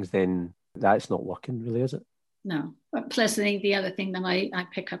those things, then that's not working really, is it? No. But plus, I think the other thing that I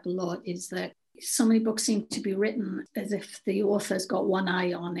pick up a lot is that so many books seem to be written as if the author's got one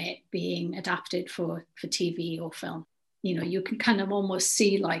eye on it being adapted for TV or film. You can kind of almost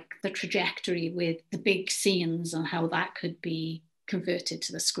see like the trajectory with the big scenes and how that could be converted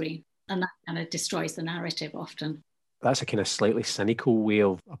to the screen. And that kind of destroys the narrative often. That's a kind of slightly cynical way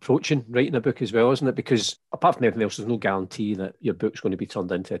of approaching writing a book as well, isn't it? Because apart from everything else, there's no guarantee that your book's going to be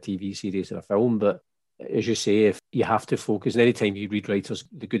turned into a TV series or a film. But as you say, if you have to focus, and anytime you read writers,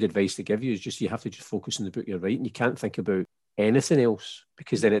 the good advice they give you is just you have to just focus on the book you're writing. You can't think about anything else,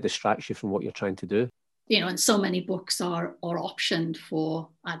 because then it distracts you from what you're trying to do. And so many books are optioned for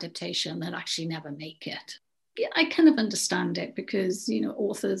adaptation that actually never make it. I kind of understand it because,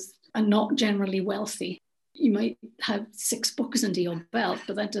 authors are not generally wealthy. You might have 6 books under your belt,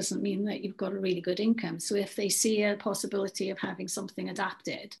 but that doesn't mean that you've got a really good income. So if they see a possibility of having something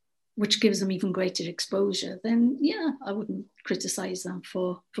adapted, which gives them even greater exposure, then yeah, I wouldn't criticize them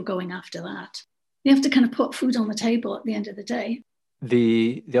for going after that. You have to kind of put food on the table at the end of the day.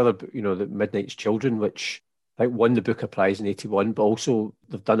 The other book, the Midnight's Children, which I think won the Booker Prize in 1981, but also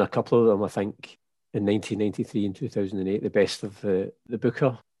they've done a couple of them, I think, in 1993 and 2008, the best of the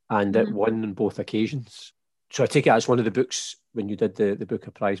Booker, and it won on both occasions. So I take it as one of the books when you did the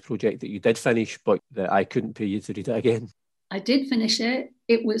Booker Prize project that you did finish, but that I couldn't pay you to read it again. I did finish it.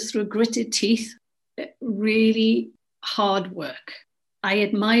 It was through gritted teeth, really hard work. I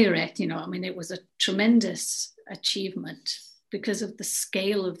admire it. It was a tremendous achievement because of the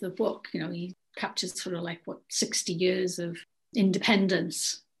scale of the book. He captures sort of 60 years of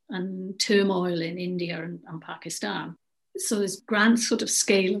independence and turmoil in India and Pakistan. So this grand sort of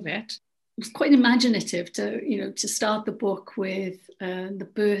scale of it. It was quite imaginative to start the book with the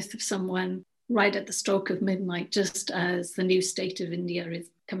birth of someone right at the stroke of midnight, just as the new state of India is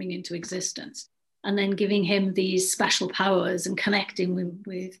coming into existence. And then giving him these special powers and connecting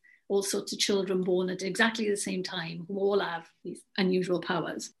with all sorts of children born at exactly the same time who all have these unusual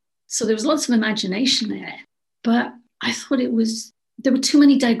powers. So there was lots of imagination there. But I thought there were too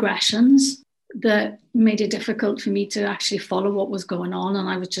many digressions that made it difficult for me to actually follow what was going on. And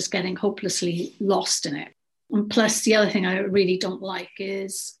I was just getting hopelessly lost in it. And plus, the other thing I really don't like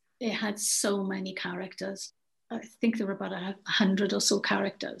is it had so many characters. I think there were about 100 or so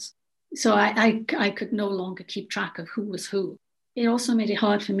characters. So I could no longer keep track of who was who. It also made it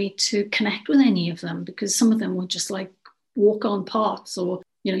hard for me to connect with any of them because some of them were just like walk-on parts, or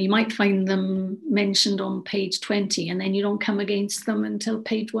you might find them mentioned on page 20 and then you don't come against them until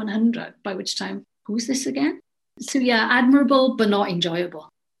page 100, by which time, who's this again? So yeah, admirable, but not enjoyable.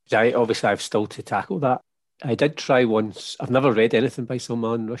 I've still to tackle that. I did try once. I've never read anything by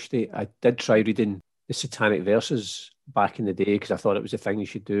Salman Rushdie. I did try reading the Satanic Verses back in the day because I thought it was a thing you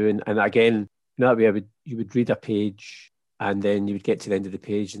should do. And again, that way you would read a page and then you would get to the end of the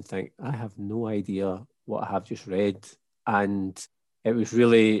page and think, I have no idea what I have just read. And it was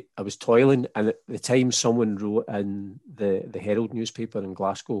really, I was toiling. And at the time, someone wrote in the Herald newspaper in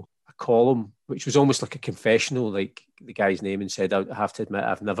Glasgow a column, which was almost like a confessional, like the guy's name, and said, I have to admit,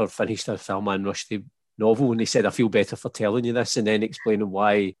 I've never finished a Salman Rushdie novel. And he said, I feel better for telling you this, and then explaining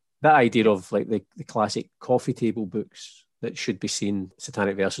why that idea of like the classic coffee table books that should be seen,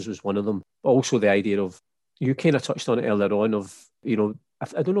 Satanic Verses was one of them. But also the idea of, you kind of touched on it earlier on, of, you know,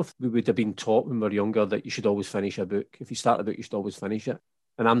 I don't know if we would have been taught when we were younger that you should always finish a book. If you start a book, you should always finish it.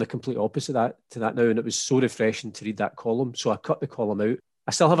 And I'm the complete opposite to that now. And it was so refreshing to read that column. So I cut the column out.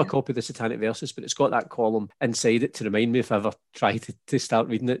 I still have a copy of the Satanic Verses, but it's got that column inside it to remind me if I ever try to start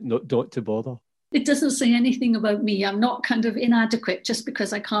reading it, not to bother. It doesn't say anything about me. I'm not kind of inadequate just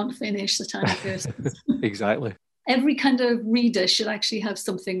because I can't finish Satanic Verses. Exactly. Every kind of reader should actually have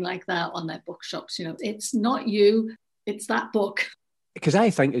something like that on their bookshops. You know, it's not you, it's that book. Because I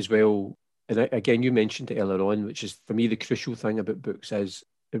think as well, and again, you mentioned it earlier on, which is for me the crucial thing about books is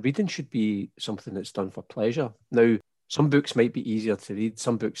reading should be something that's done for pleasure. Now, some books might be easier to read.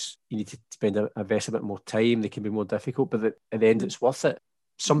 Some books you need to spend invest a bit more time. They can be more difficult, but at the end, it's worth it.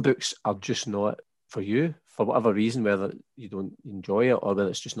 Some books are just not for you for whatever reason, whether you don't enjoy it or whether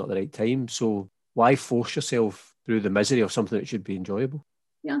it's just not the right time. So why force yourself through the misery of something that should be enjoyable?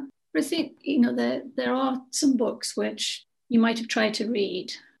 Yeah, but I think, you know, there are some books which you might have tried to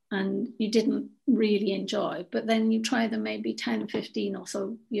read and you didn't really enjoy, but then you try them maybe 10, 15 or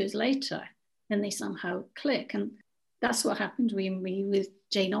so years later and they somehow click. And that's what happened with me with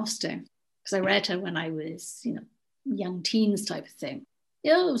Jane Austen, because I read her when I was, you know, young teens type of thing.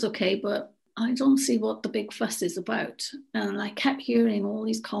 Yeah, it was okay, but I don't see what the big fuss is about. And I kept hearing all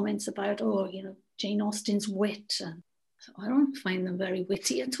these comments about, oh, you know, Jane Austen's wit. And I don't find them very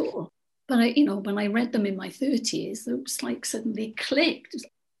witty at all. But when I read them in my 30s, it was like suddenly clicked.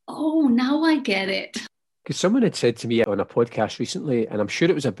 Oh, now I get it. Because someone had said to me on a podcast recently, and I'm sure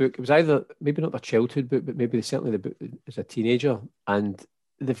it was a book, it was either maybe not a childhood book, but maybe certainly the book as a teenager. And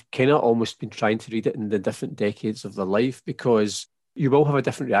they've kind of almost been trying to read it in the different decades of their life, because you will have a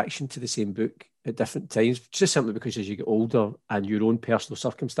different reaction to the same book at different times, just simply because as you get older and your own personal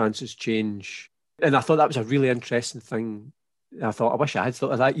circumstances change. And I thought that was a really interesting thing. I thought, I wish I had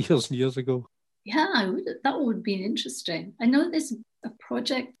thought of that years and years ago. Yeah, that would be interesting. I know there's a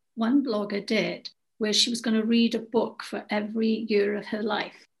project one blogger did where she was going to read a book for every year of her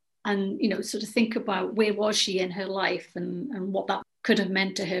life and, you know, sort of think about where was she in her life and what that could have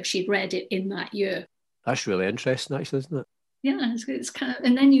meant to her if she'd read it in that year. That's really interesting, actually, isn't it? Yeah, it's kind of,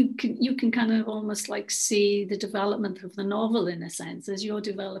 and then you can kind of almost like see the development of the novel in a sense as you're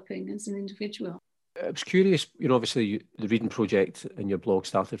developing as an individual. I was curious, you know, obviously the reading project in your blog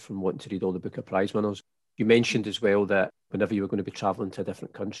started from wanting to read all the Booker Prize winners. You mentioned as well that whenever you were going to be travelling to a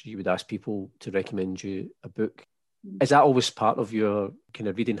different country, you would ask people to recommend you a book. Is that always part of your kind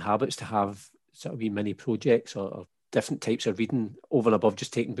of reading habits, to have sort of wee mini projects or different types of reading over and above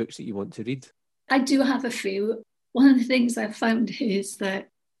just taking books that you want to read? I do have a few. One of the things I've found is that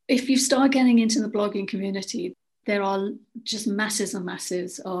if you start getting into the blogging community, there are just masses and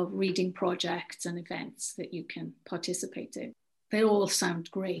masses of reading projects and events that you can participate in. They all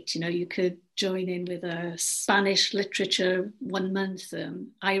sound great. You know, you could join in with a Spanish literature 1 month,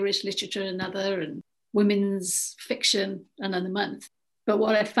 Irish literature another, and women's fiction another month. But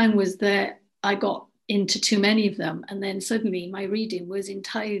what I found was that I got into too many of them. And then suddenly my reading was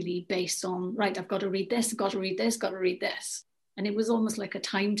entirely based on, right, I've got to read this, I've got to read this, got to read this. And it was almost like a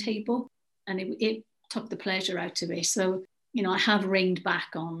timetable, and it took the pleasure out of it. So, you know, I have reined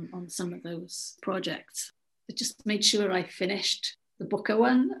back on some of those projects. I just made sure I finished the Booker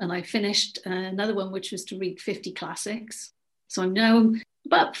one, and I finished another one, which was to read 50 classics. So I'm now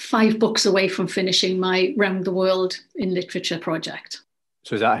about 5 books away from finishing my Round the World in Literature project.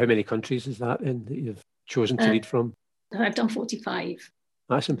 So is that, how many countries is that in that you've chosen to read from? I've done 45.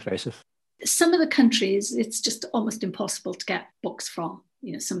 That's impressive. Some of the countries, it's just almost impossible to get books from,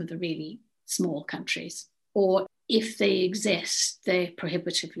 you know, some of the really small countries. Or if they exist, they're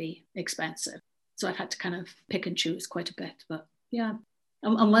prohibitively expensive. So I've had to kind of pick and choose quite a bit. But yeah.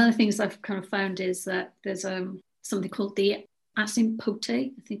 And one of the things I've kind of found is that there's something called the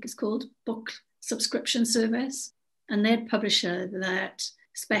Asymptote, I think it's called, book subscription service. And they're a publisher that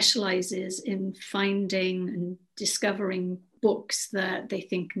specializes in finding and discovering books that they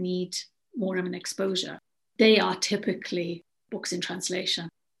think need more of an exposure. They are typically books in translation.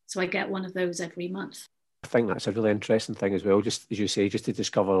 So I get one of those every month. I think that's a really interesting thing as well, just as you say, just to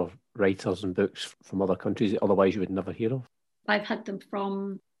discover writers and books from other countries that otherwise you would never hear of. I've had them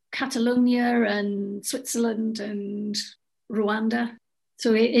from Catalonia and Switzerland and Rwanda.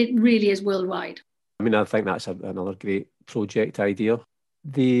 So it really is worldwide. I mean, I think that's another great project idea.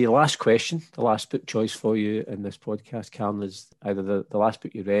 The last question, the last book choice for you in this podcast, Karen, is either the last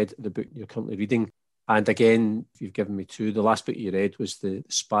book you read, the book you're currently reading. And again, you've given me two. The last book you read was The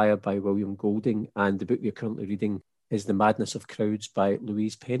Spire by William Golding, and the book you're currently reading is The Madness of Crowds by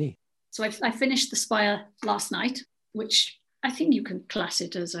Louise Penny. So I finished The Spire last night, which I think you can class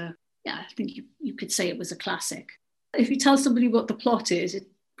it as I think you could say it was a classic. If you tell somebody what the plot is, it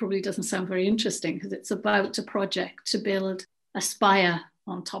probably doesn't sound very interesting, because it's about a project to build a spire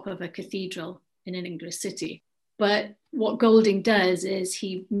on top of a cathedral in an English city. But what Golding does is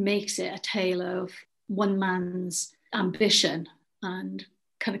he makes it a tale of one man's ambition and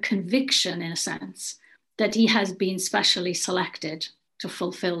kind of conviction, in a sense, that he has been specially selected to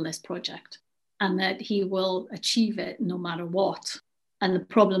fulfill this project and that he will achieve it no matter what. And the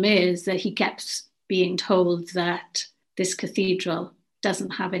problem is that he kept being told that this cathedral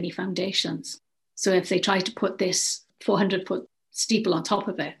doesn't have any foundations. So if they try to put this 400-foot steeple on top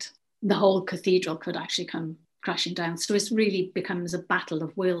of it, the whole cathedral could actually come crashing down. So it really becomes a battle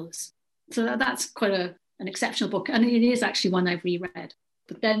of wills. So that's quite an exceptional book. And it is actually one I've reread.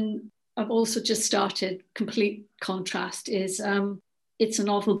 But then I've also just started, complete contrast, is it's a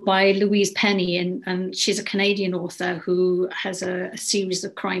novel by Louise Penny, and she's a Canadian author who has a series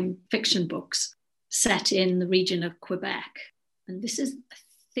of crime fiction books set in the region of Quebec. And this is, I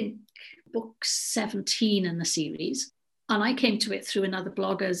think, book 17 in the series. And I came to it through another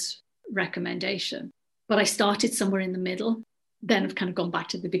blogger's recommendation. But I started somewhere in the middle, then I've kind of gone back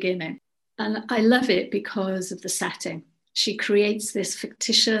to the beginning. And I love it because of the setting. She creates this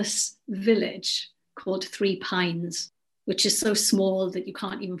fictitious village called Three Pines, which is so small that you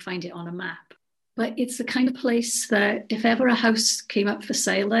can't even find it on a map. But it's the kind of place that if ever a house came up for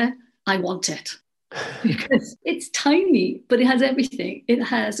sale there, I want it. Because it's tiny, but it has everything. It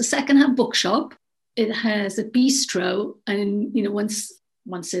has a secondhand bookshop, it has a bistro, and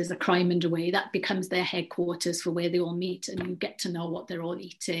once there's a crime underway, that becomes their headquarters for where they all meet, and you get to know what they're all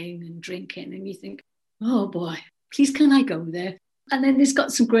eating and drinking, and you think, oh boy, please can I go there? And then it's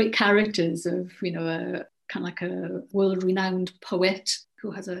got some great characters of, a kind of like a world-renowned poet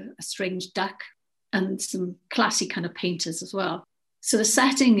who has a strange duck, and some classy kind of painters as well. So the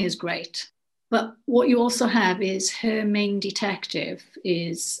setting is great. But what you also have is her main detective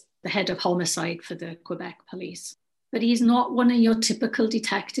is the head of homicide for the Quebec police. But he's not one of your typical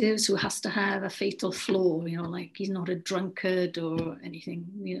detectives who has to have a fatal flaw, like he's not a drunkard or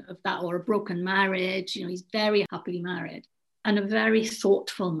anything of that, or a broken marriage. He's very happily married and a very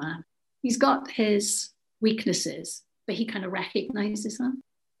thoughtful man. He's got his weaknesses, but he kind of recognizes them.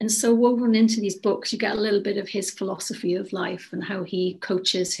 And so woven into these books, you get a little bit of his philosophy of life and how he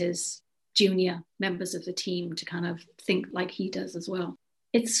coaches his junior members of the team to kind of think like he does as well.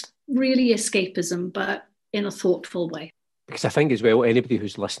 It's really escapism, but in a thoughtful way. Because I think as well, anybody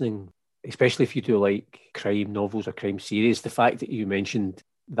who's listening, especially if you do like crime novels or crime series, the fact that you mentioned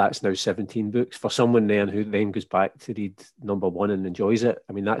that's now 17 books, for someone then who then goes back to read number one and enjoys it,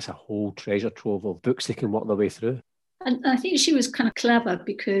 I mean, that's a whole treasure trove of books they can work their way through. And I think she was kind of clever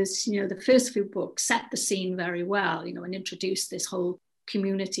because, the first few books set the scene very well, and introduced this whole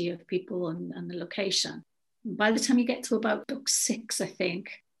community of people and the location. By the time you get to about book 6, I think,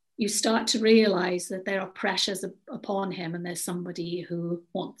 you start to realize that there are pressures upon him, and there's somebody who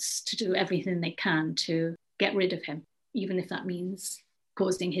wants to do everything they can to get rid of him, even if that means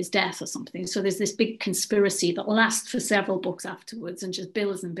causing his death or something. So there's this big conspiracy that lasts for several books afterwards and just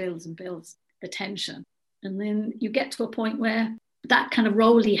builds and builds and builds the tension. And then you get to a point where that kind of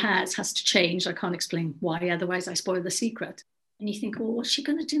role he has to change. I can't explain why, otherwise I spoil the secret. And you think, well, what's she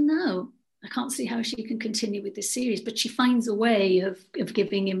going to do now? I can't see how she can continue with this series, but she finds a way of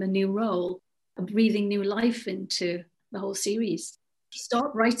giving him a new role, of breathing new life into the whole series. She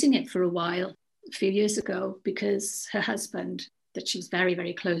stopped writing it for a while, a few years ago, because her husband, that she was very,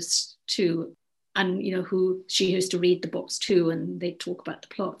 very close to, and who she used to read the books to, and they'd talk about the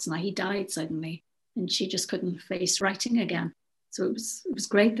plots. Now he died suddenly, and she just couldn't face writing again. So it was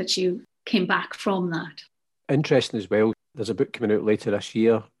great that she came back from that. Interesting as well. There's a book coming out later this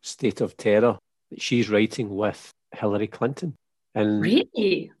year, State of Terror, that she's writing with Hillary Clinton. And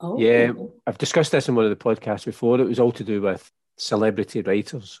really? Oh. Yeah, I've discussed this in one of the podcasts before. It was all to do with celebrity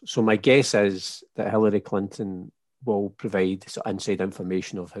writers. So my guess is that Hillary Clinton will provide inside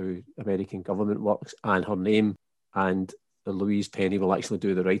information of how American government works and her name, and Louise Penny will actually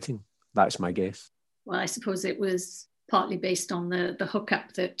do the writing. That's my guess. Well, I suppose it was partly based on the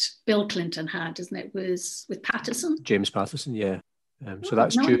hookup that Bill Clinton had, isn't it? It was with Patterson? James Patterson, yeah. So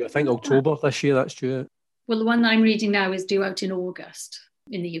that's due, I think, October this year, that's due. Well, the one I'm reading now is due out in August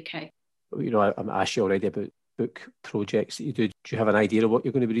in the UK. I asked you already about book projects that you do? Do you have an idea of what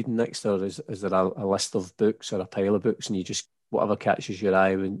you're going to be reading next, or is there a list of books or a pile of books and you just, whatever catches your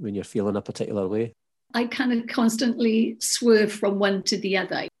eye when you're feeling a particular way? I kind of constantly swerve from one to the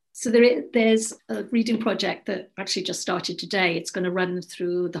other. So there's a reading project that actually just started today. It's going to run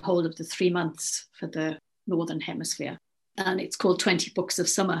through the whole of the 3 months for the Northern Hemisphere. And it's called 20 Books of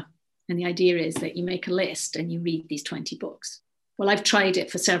Summer. And the idea is that you make a list and you read these 20 books. Well, I've tried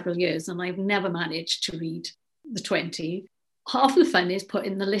it for several years and I've never managed to read the 20. Half the fun is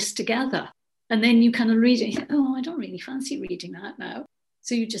putting the list together. And then you kind of read it and you think, oh, I don't really fancy reading that now.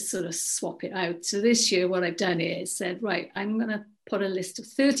 So you just sort of swap it out. So this year, what I've done is said, right, I'm going to put a list of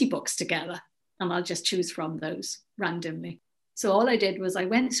 30 books together and I'll just choose from those randomly. So all I did was I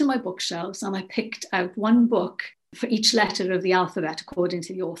went through my bookshelves and I picked out one book for each letter of the alphabet according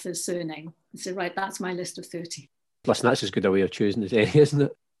to the author's surname. I said, right, that's my list of 30. Listen, that's as good a way of choosing as any, isn't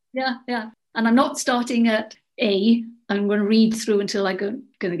it? Yeah. And I'm not starting at A. I'm going to read through until I go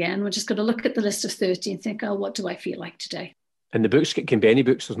again. We're just going to look at the list of 30 and think, oh, what do I feel like today? And the books can be any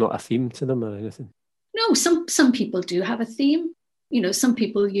books. There's not a theme to them or anything. No, some people do have a theme. Some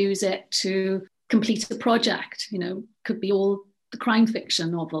people use it to complete a project. Could be all the crime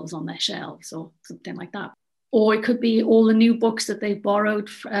fiction novels on their shelves or something like that. Or it could be all the new books that they've borrowed,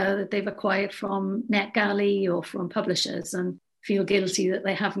 that they've acquired from NetGalley or from publishers and feel guilty that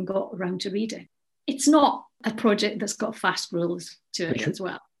they haven't got around to reading. It's not a project that's got fast rules to it as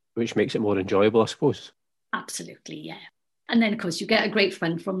well. Which makes it more enjoyable, I suppose. Absolutely, yeah. And then, of course, you get a great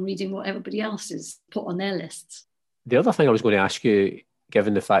fun from reading what everybody else has put on their lists. The other thing I was going to ask you,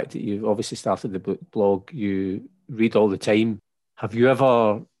 given the fact that you've obviously started the book blog, you read all the time. Have you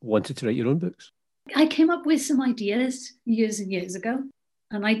ever wanted to write your own books? I came up with some ideas years and years ago.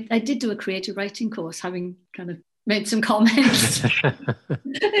 And I did do a creative writing course, having kind of made some comments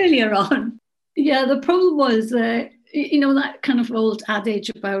earlier on. Yeah, the problem was, that kind of old adage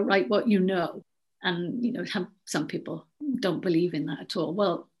about write what you know. And, some people don't believe in that at all.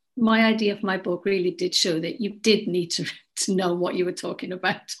 Well, my idea for my book really did show that you did need to know what you were talking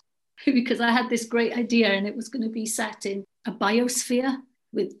about. Because I had this great idea and it was going to be set in a biosphere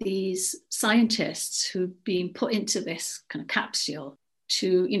with these scientists who'd been put into this kind of capsule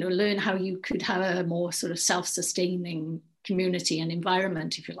to, learn how you could have a more sort of self-sustaining community and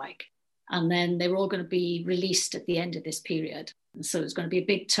environment, if you like. And then they were all going to be released at the end of this period. And so it's going to be a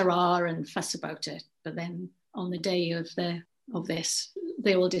big hurrah and fuss about it. But then on the day of this,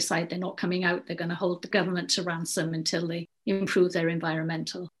 they all decide they're not coming out. They're going to hold the government to ransom until they improve their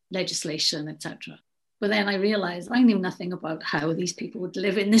environmental legislation, etc. But then I realized I knew nothing about how these people would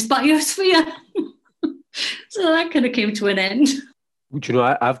live in this biosphere. So that kind of came to an end. Do you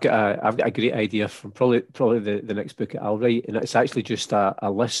know, I've got a great idea from probably the next book that I'll write, and it's actually just a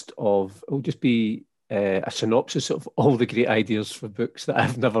list of, it'll just be a synopsis of all the great ideas for books that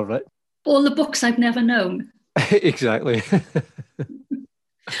I've never written. All the books I've never known. Exactly.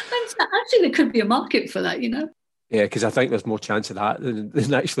 Actually, there could be a market for that, Yeah, because I think there's more chance of that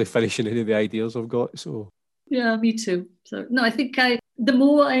than actually finishing any of the ideas I've got. So yeah, me too. So no, I think the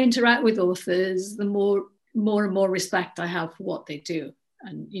more I interact with authors, the more and more respect I have for what they do,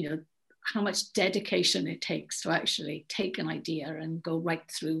 and how much dedication it takes to actually take an idea and go right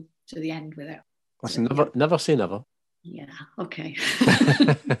through to the end with it. Listen, never say never. Yeah. Okay.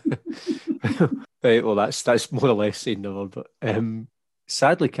 Right, well, that's more or less saying never. But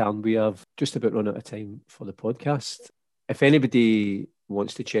sadly, Karen, we have just about run out of time for the podcast. If anybody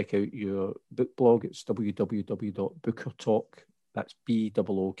wants to check out your book blog, it's www.bookertalk. That's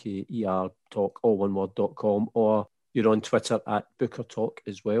BOOKER talk, all one word.com, or you're on Twitter at BookerTalk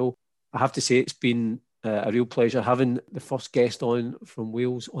as well. I have to say it's been a real pleasure having the first guest on from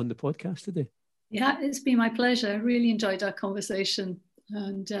Wales on the podcast today. Yeah, it's been my pleasure. I really enjoyed our conversation.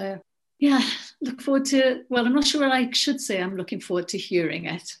 And look forward to, well, I'm not sure what I should say. I'm looking forward to hearing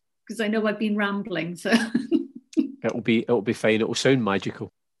it because I know I've been rambling. So It'll be fine. It'll sound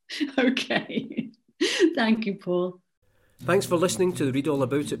magical. Okay. Thank you, Paul. Thanks for listening to the Read All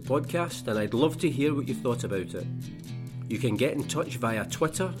About It podcast, and I'd love to hear what you thought about it. You can get in touch via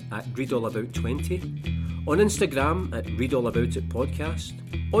Twitter at ReadAllAbout20, on Instagram at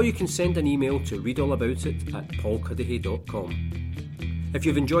ReadAllAboutItPodcast, or you can send an email to readallaboutit@paulcuddihy.com. If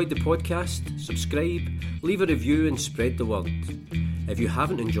you've enjoyed the podcast, subscribe, leave a review and spread the word. If you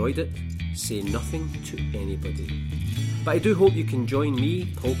haven't enjoyed it, say nothing to anybody. But I do hope you can join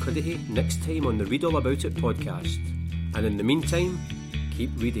me, Paul Cuddihy, next time on the Read All About It podcast. And in the meantime, keep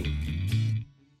reading.